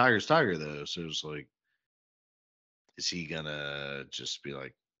 I mean Tiger's Tiger though. So it's like, is he gonna just be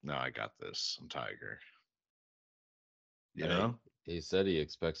like, no, I got this. I'm Tiger. You Hey, know? he said he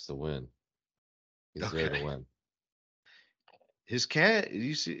expects to win. He's there to Okay. win. His cat,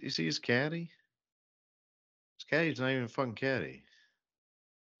 you see his caddy? His caddy's not even a fucking caddy.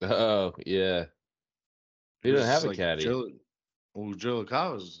 Oh yeah, he It didn't was have a like caddy. Joe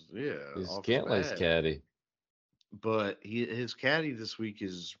LaCava's, yeah, He's off his Cantlay's bat. caddy. But his caddy this week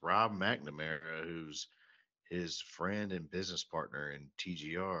is Rob McNamara, who's his friend and business partner in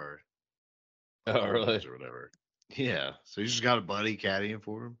TGR Oh Holdings really? or whatever. Yeah, so he's just got a buddy caddying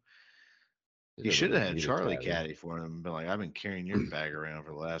for him. He He didn't should have really had need a Charlie caddy. caddy for him and been like, I've been carrying your bag around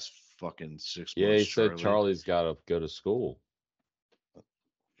for the last fucking six Yeah, months, he said Charlie. Charlie's got to go to school.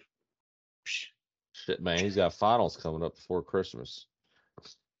 Psh, Shit, man, he's got finals coming up before Christmas.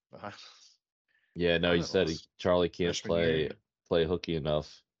 I, Yeah, no, I he know, said Charlie can't freshman year. play hooky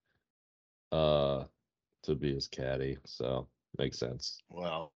enough uh to be his caddy, so makes sense.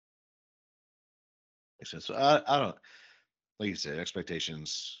 Well, makes sense. So I don't, like you said,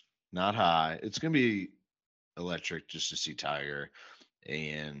 expectations not high. It's gonna be electric just to see Tiger,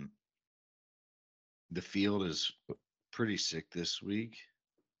 and the field is pretty sick this week.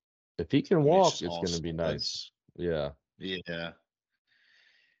 If he can I mean, it's walk, just it's all going to be nice. studs. Yeah. Yeah, of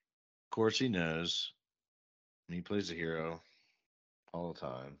course he knows. He plays a hero all the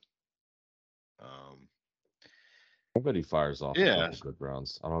time. Um, I bet he fires off a yeah, couple good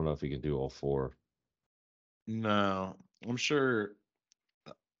rounds. I don't know if he can do all four. no, I'm sure.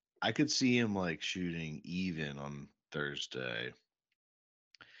 I could see him like shooting even on Thursday,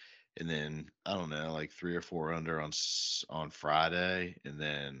 and then I don't know, like 3 or 4 under on Friday, and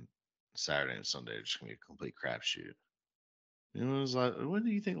then Saturday and Sunday are just gonna be a complete crapshoot. You know, it was like, when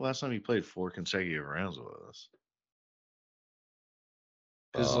do you think last time he played 4 consecutive rounds with us?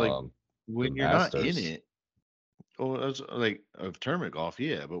 Because like Um, the when you're not in Masters. it, oh, it's like of tournament golf,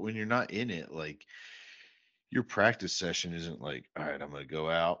 yeah, but when you're not in it, like your practice session isn't like, all right, I'm gonna go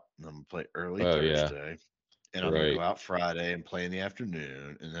out and I'm gonna play early Oh yeah, Thursday, and I'm gonna go right, out Friday and play in the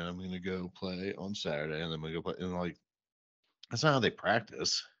afternoon, and then I'm gonna go play on Saturday, and then I'm gonna go play, and like that's not how they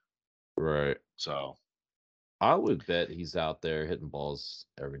practice. right. So, I would bet he's out there hitting balls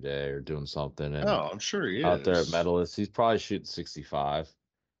every day or doing something, and oh, I'm sure he out there at is. Medalist, he's probably shooting 65.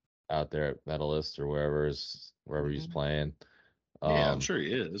 out there at Medalist or wherever he's Mhm. playing. Yeah, I'm sure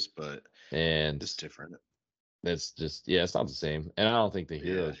he is, but And it's different. it's just it's not the same. And I don't think the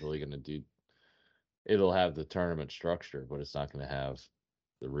hero Yeah. is really going to do. It'll have the tournament structure, but it's not going to have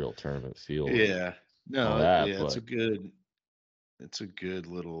the real tournament feel or Yeah. all No, that. yeah, But it's a good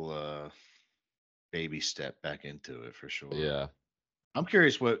little baby step back into it for sure. yeah, I'm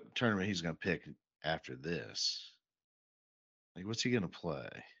curious what tournament he's gonna pick after this. Like, what's he gonna play?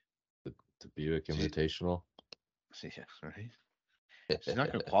 the Buick Is he- Invitational. yeah, right. He's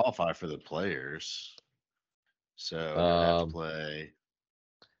not gonna qualify for the players, so he would have to um, play.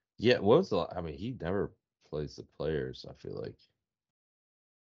 yeah. What was the? I mean, he never plays the players. I feel like.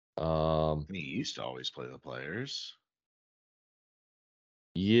 I mean, he used to always play the players.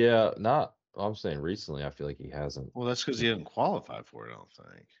 Yeah, not. I'm saying recently. I feel like he hasn't. Well, that's because he didn't qualify for it. I don't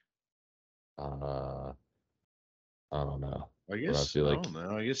think. Uh, I don't know, I but I guess feel I like don't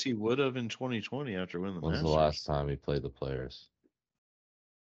know. I guess he would have in 2020 after winning the when's the Masters. last time he played the players?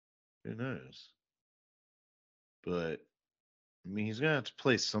 Who knows? But I mean, he's gonna have to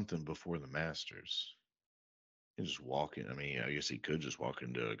play something before the Masters. He can just walk in. I mean, I guess he could just walk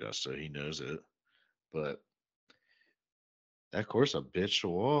into Augusta. He knows it, but that course a bitch to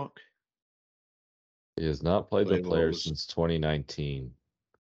walk. He has not played the Play what players was since 2019.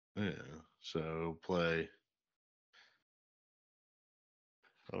 yeah. So play.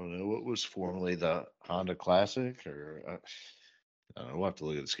 I don't know what was formerly the Honda Classic, or I don't know. We'll have to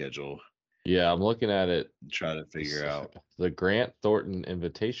look at the schedule Yeah, I'm looking at it. and try to figure out. The Grant Thornton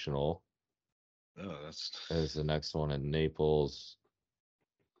Invitational Oh, that's is the next one in Naples.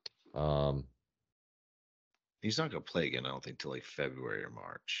 Um, he's not gonna play again. I don't think till like February or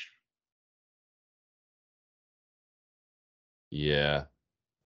March. yeah.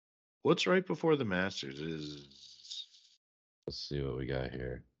 What's right before the Masters is. Let's see what we got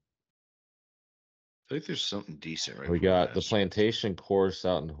here. I think there's something decent right We before the got the Masters. Plantation course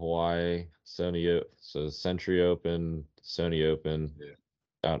out in Hawaii, so Century Open, Sony Open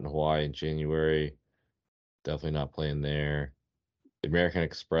Yeah. out in Hawaii in January. Definitely not playing there. The American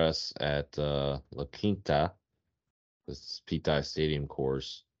Express at La Quinta, this Pete Dye Stadium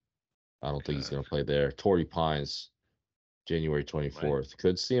course. I don't think he's Okay. going to play there. Torrey Pines, January He might. 24th.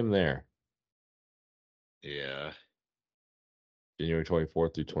 Could see him there. Yeah. January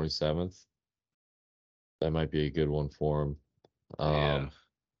 24th through 27th. That might be a good one for him. Yeah.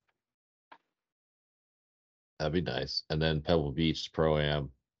 That'd be nice. And then Pebble Beach Pro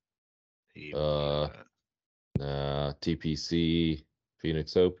Am, He won't play uh, that. TPC,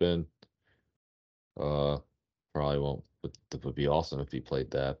 Phoenix Open. Uh, Probably won't. But that would be awesome if he played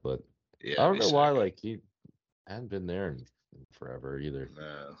that. But Yeah, I it'd don't be know why. sick. Like he hadn't been there in forever either.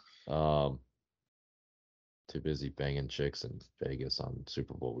 No. Um, Too busy banging chicks in Vegas on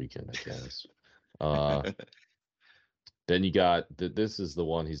Super Bowl weekend, I guess. Uh, then you got this is the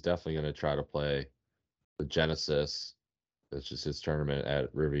one he's definitely going to try to play, the Genesis. That's just his tournament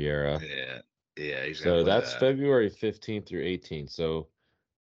at Riviera. Yeah. Yeah, he's gonna So play that's that. February 15th through 18th. So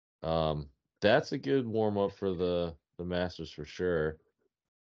um, that's a good warm up for the Masters for sure.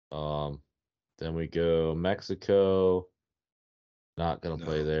 Um, then we go Mexico. Not gonna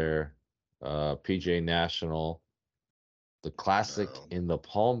play No. there. PJ National, the classic No. in the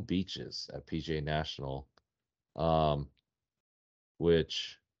Palm Beaches at PJ National, um,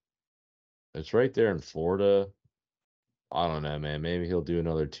 which it's right there in Florida. I don't know, man. Maybe he'll do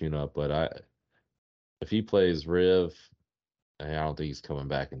another tune up, but if he plays Riv, I don't think he's coming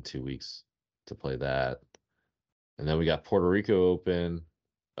back in 2 weeks to play that. And then we got Puerto Rico Open,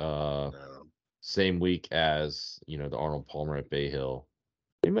 uh, No. same week as the Arnold Palmer at Bay Hill.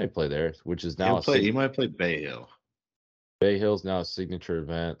 He might play there, which is now He'll a play. He might play Bay Hill. Bay Hill's now a signature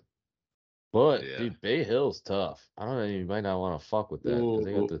event. But Yeah. dude, Bay Hill's tough. I don't know. You might not want to fuck with that because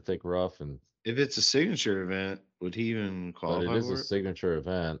they got Well, the thick rough if it's a signature event, would he even but it qualify is a for it? signature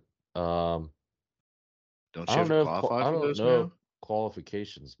event. Um, Don't you have to qualify I for don't those know if now?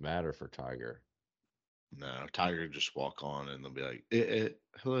 qualifications matter for Tiger. No, Tiger just walk on and they'll be like,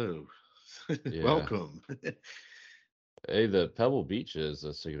 "Hello, Yeah. welcome." Hey, the Pebble Beach is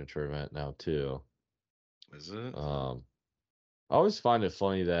a signature event now too. Is it? Um, I always find it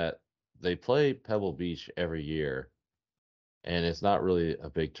funny that they play Pebble Beach every year, and it's not really a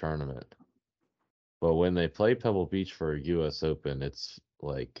big tournament. But when they play Pebble Beach for a U.S. Open, it's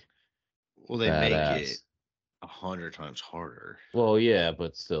like Well, they make it badass. 100 times harder. Well, yeah,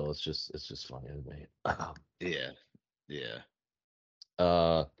 but still, it's just funny to me. Yeah, yeah.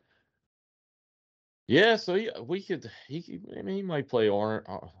 uh, yeah. So yeah, I mean, he might play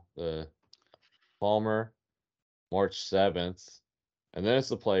the Palmer March 7th. And then it's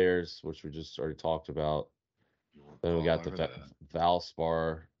the players, which we just already talked about. Then we got the over that.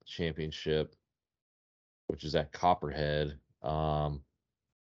 Valspar Championship, which is at Copperhead. I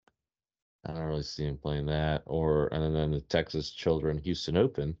don't really see him playing that. And then the Texas Children Houston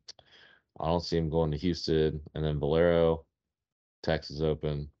Open. I don't see him going to Houston. And then Valero, Texas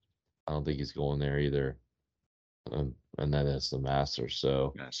Open. I don't think he's going there either. And then it's the Masters.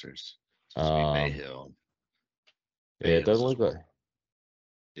 So Masters. It's supposed to be um Mayhill. yeah, it Mayhill's doesn't his look like one.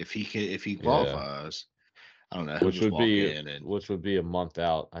 If he yeah. qualifies, I don't know. He'll just walk in and Which would be a month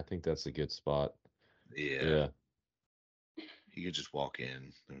out. I think that's a good spot. yeah, Yeah. he could just walk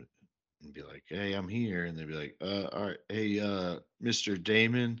in and be like, "Hey, I'm here," and they'd be like, all right, hey, Mr.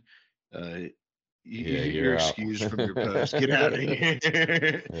 Damon, uh, Yeah, you're you're out. excused from your post. Get out of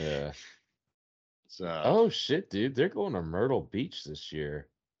here." Yeah. So Oh shit, dude. They're going to Myrtle Beach this year.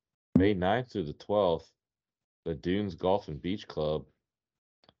 May 9th through the 12th. The Dunes Golf and Beach Club.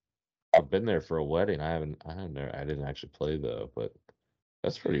 I've been there for a wedding. I didn't actually play though, but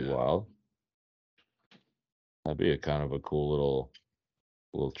that's pretty yeah, wild. That'd be a kind of a cool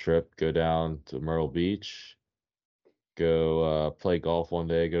little trip. Go down to Myrtle Beach, go play golf one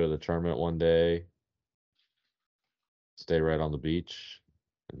day, go to the tournament one day, stay right on the beach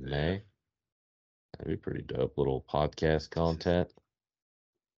in yeah. May. That'd be pretty dope. Little podcast content.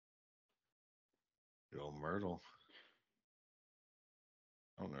 Good old Myrtle.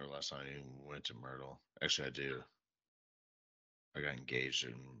 I don't know the last time I even went to Myrtle. Actually, I do. I got engaged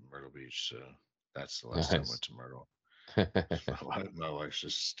in Myrtle Beach, so that's the last time I went Nice. to Myrtle. My wife's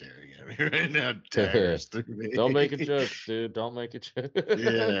just staring at me right now, daggers through Don't make a me. joke, dude. Don't make a joke.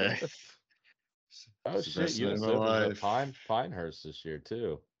 Yeah, Oh it's the shit, best night of US my Open's at life. Pinehurst this year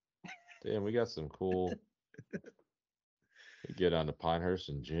too. Damn, we got some cool. We get on to Pinehurst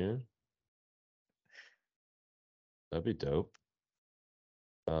in June. That'd be dope.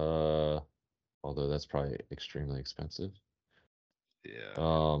 Uh, Although that's probably extremely expensive. Yeah,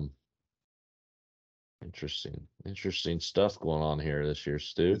 Um, interesting stuff going on here this year, good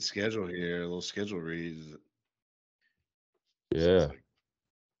Stu. schedule here. A little schedule read. Sounds Yeah. like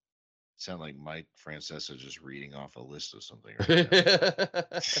sound like Mike Francesa just reading off a list of something right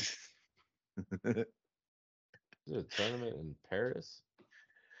Is now. it a tournament in Paris?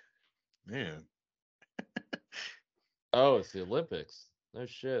 Man, Oh, it's the Olympics. No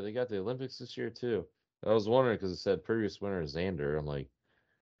shit, they got the Olympics this year too. I was wondering because it said previous winner Xander. I'm like,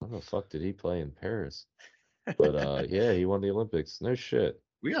 when the fuck did he play in Paris? But yeah, he won the Olympics. No shit.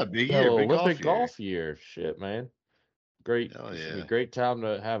 we got a big Yeah, a year, little big Olympic golf year. golf year. Shit, man. Great. Hell This would be a yeah, great time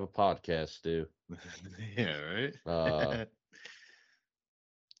to have a podcast, Stu. yeah, right. Uh,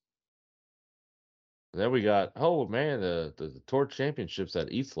 then we got man, the tour championships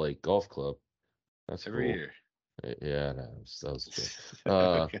at East Lake Golf Club. That's Every cool. year. Yeah, that was good.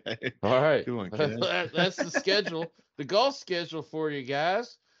 Okay, All right, come on, Ken. that's the schedule, the golf schedule for you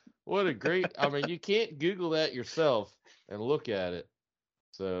guys. What a great! I mean, you can't Google that yourself and look at it.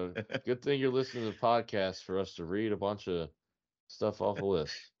 So good thing you're listening to the podcast for us to read a bunch of stuff off a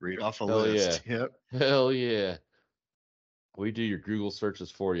list. Read off a Hell yeah, list. Yep. hell yeah. We do your Google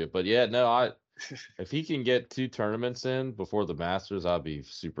searches for you. But yeah, no, if he can get 2 tournaments in before the Masters, I'd be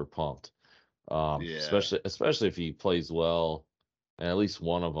super pumped. Yeah. Especially if he plays well and at least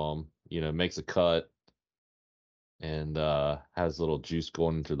one of them, makes a cut and has a little juice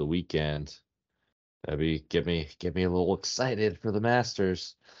going into the weekend. That'd be get me a little excited for the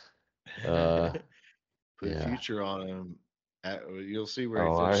Masters. Uh, Put yeah. future on him. You'll see where he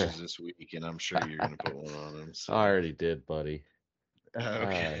Oh, finishes this week, and I'm sure you're going to put I one on him. So, already did, buddy.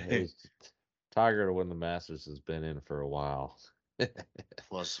 okay. Tiger to win the Masters has been in for a while.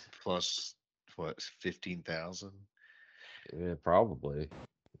 Plus, what, 15,000? Yeah, probably.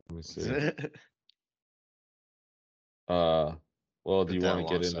 Let me see. Uh, well, do Put you that want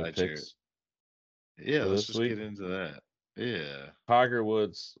to get into alongside your. picks Yeah, for let's this just get week? into that. Yeah, Tiger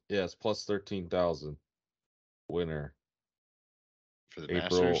Woods, yes, plus 13,000 winner for the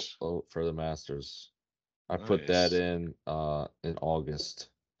April Masters. for the Masters. I put that Nice. in August.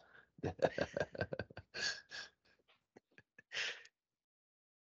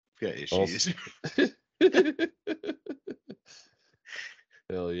 Got Also, issues.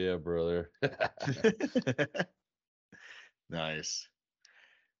 hell yeah, brother. Nice.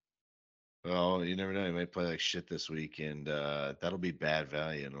 Well, you never know. He might play like shit this week, and that'll be bad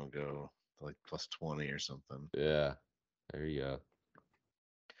value, and it'll go to like plus 20 or something. Yeah, there you go.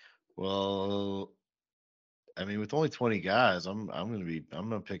 Well, I mean, with only 20 guys, I'm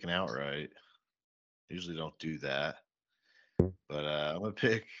gonna pick an outright. Usually don't do that, but I'm gonna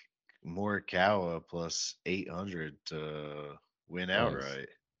pick Morikawa plus 800 to win Nice. outright.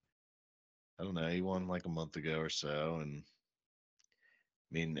 I don't know. He won like a month ago or so, and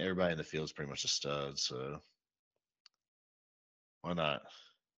I mean everybody in the field's pretty much a stud, so why not?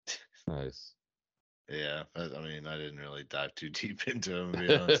 Nice. Yeah, I mean I didn't really dive too deep into him to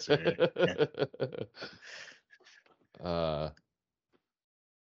be honest here. uh,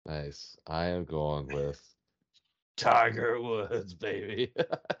 nice. I am going with Tiger Woods, baby.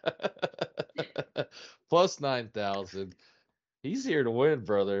 Plus 9,000. He's here to win,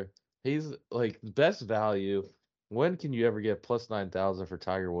 brother. He's like best value. When can you ever get plus 9,000 for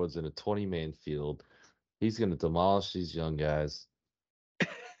Tiger Woods in a 20-man field? He's going to demolish these young guys.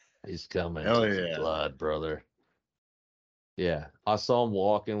 He's coming Hell for yeah. blood, brother. Yeah, I saw him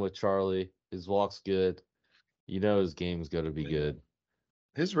walking with Charlie. His walk's good. You know his game's going to be Yeah. good.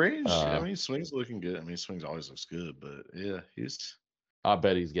 His range, I Uh, mean, swing's looking good. I mean, swings always looks good, but yeah, he's I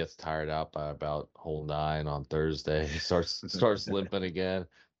bet he gets tired out by about hole 9 on Thursday. He starts limping again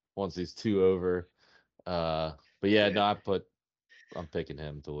once he's 2 over. But yeah, yeah. no, I'm picking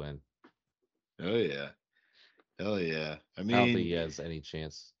him to win. Oh yeah. Hell yeah. I I don't think mean, he has any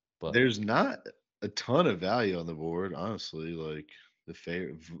chance. But there's not a ton of value on the board, honestly. Like the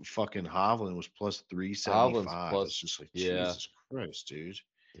fucking Hovland was plus Hovland's 375. It's plus, just like yeah, Jesus Christ, dude.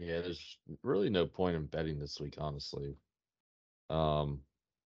 yeah. There's really no point in betting this week, honestly. Um,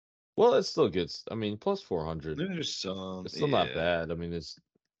 well, it's still good. I mean, plus 400. There's some, It's still not yeah. bad. I mean,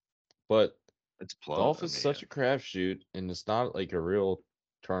 but It's plus. golf I is mean, such a crapshoot, and it's not like a real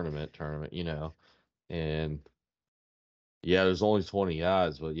tournament, And yeah, there's only 20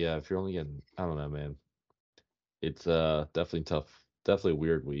 guys, but yeah, if you're only getting, I don't know, man. It's definitely tough. Definitely a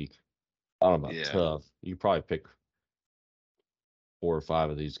weird week. I don't know about yeah. tough. You probably pick 4 or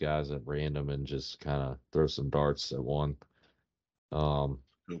 5 of these guys at random and just kind of throw some darts at one. Um,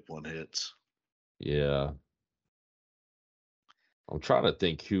 Hope one hits. yeah. I'm trying to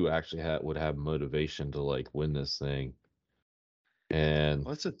think who actually would have motivation to like win this thing. And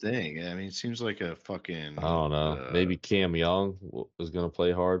What's the thing? I mean, it seems like a I fucking, don't know. Maybe Cam Young is going to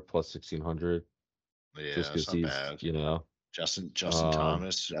play hard plus 1600 just yeah, it's because not bad. Justin um,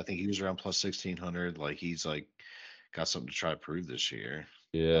 Thomas, I think he was around plus 1600. Like he's like got something to try to prove this year.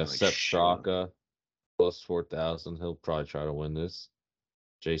 yeah, Like Sepp showing. Straka plus 4,000. He'll probably try to win this.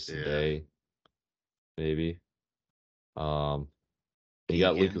 Jason Yeah. Day, maybe. Um, you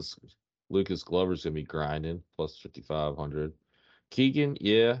got Keegan. Lucas Glover's gonna be grinding plus 5,500. Keegan,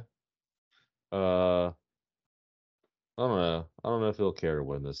 yeah. I don't know. I don't know if he'll care to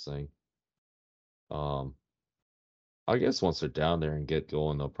win this thing. Um, I guess once they're down there and get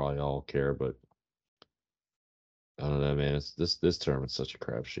going, they'll probably all care. But I don't know, man. It's this tournament's such a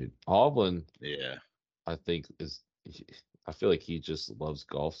crapshoot. Hovland, Yeah. I think I feel like he just loves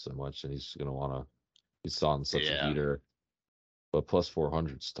golf so much, and he's just gonna wanna. He's on such a Yeah. heater, but plus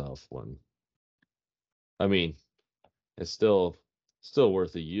 400 stuff. When I mean, it's still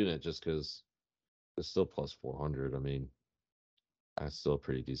worth a unit just because it's still plus 400. I mean, that's still a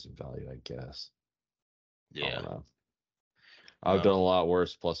pretty decent value, I guess. I Yeah. don't know. I've done Well, a lot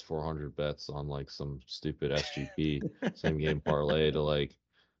worse plus 400 bets on like some stupid SGP same game parlay to like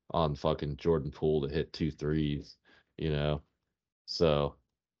on fucking Jordan Poole to hit 2 threes, you know. So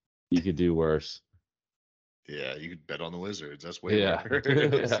you could do worse. yeah, you could bet on the Wizards. That's way Yeah. worse.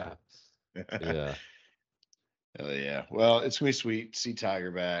 Yeah. Yeah. Hell yeah. Well, it's gonna be sweet to see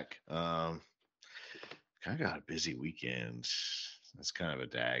Tiger back. I got a busy weekend. That's kind of a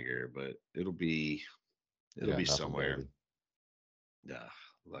dagger, but it'll Yeah, be nothing, somewhere. baby. Yeah,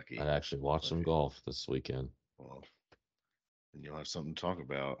 I'd lucky. actually watch some Lucky. golf this weekend. Well, then you'll have something to talk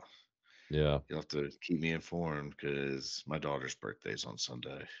about. Yeah. You'll have to keep me informed because my daughter's birthday's on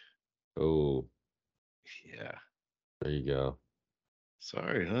Sunday. Oh, Yeah. there you go.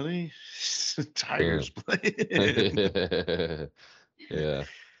 Sorry, honey. Yeah. Tigers playing. Yeah.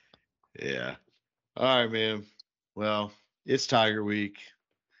 Yeah. All right, man. Well, it's Tiger Week.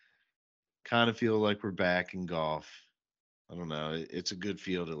 Kind of feel like we're back in golf. I don't know. It's a good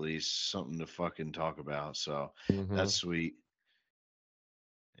field at least. Something to fucking talk about. So Hmm. that's sweet.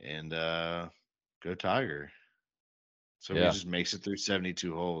 And go Tiger. So he Yeah. just makes it through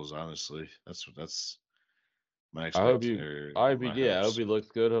 72 holes, honestly. That's my I hope expect you or I hope you my yeah, I hope hopes. he looks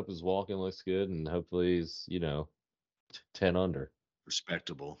good. Hope his walking looks good and hopefully he's, 10 under.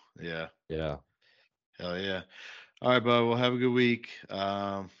 Respectable. Yeah. Yeah. Hell yeah. All right, bud. Well, have a good week.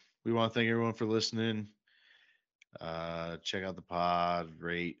 We want to thank everyone for listening. Check out the pod,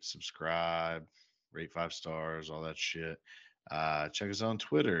 rate, subscribe, rate 5 stars, all that shit. Check us on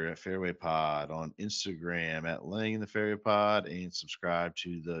Twitter at Fairway Pod, on Instagram at Laying the Fairway Pod, and subscribe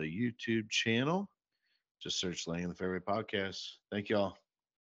to the YouTube channel. Just search Laying in the Fairway podcast. Thank y'all.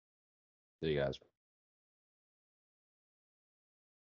 See you guys.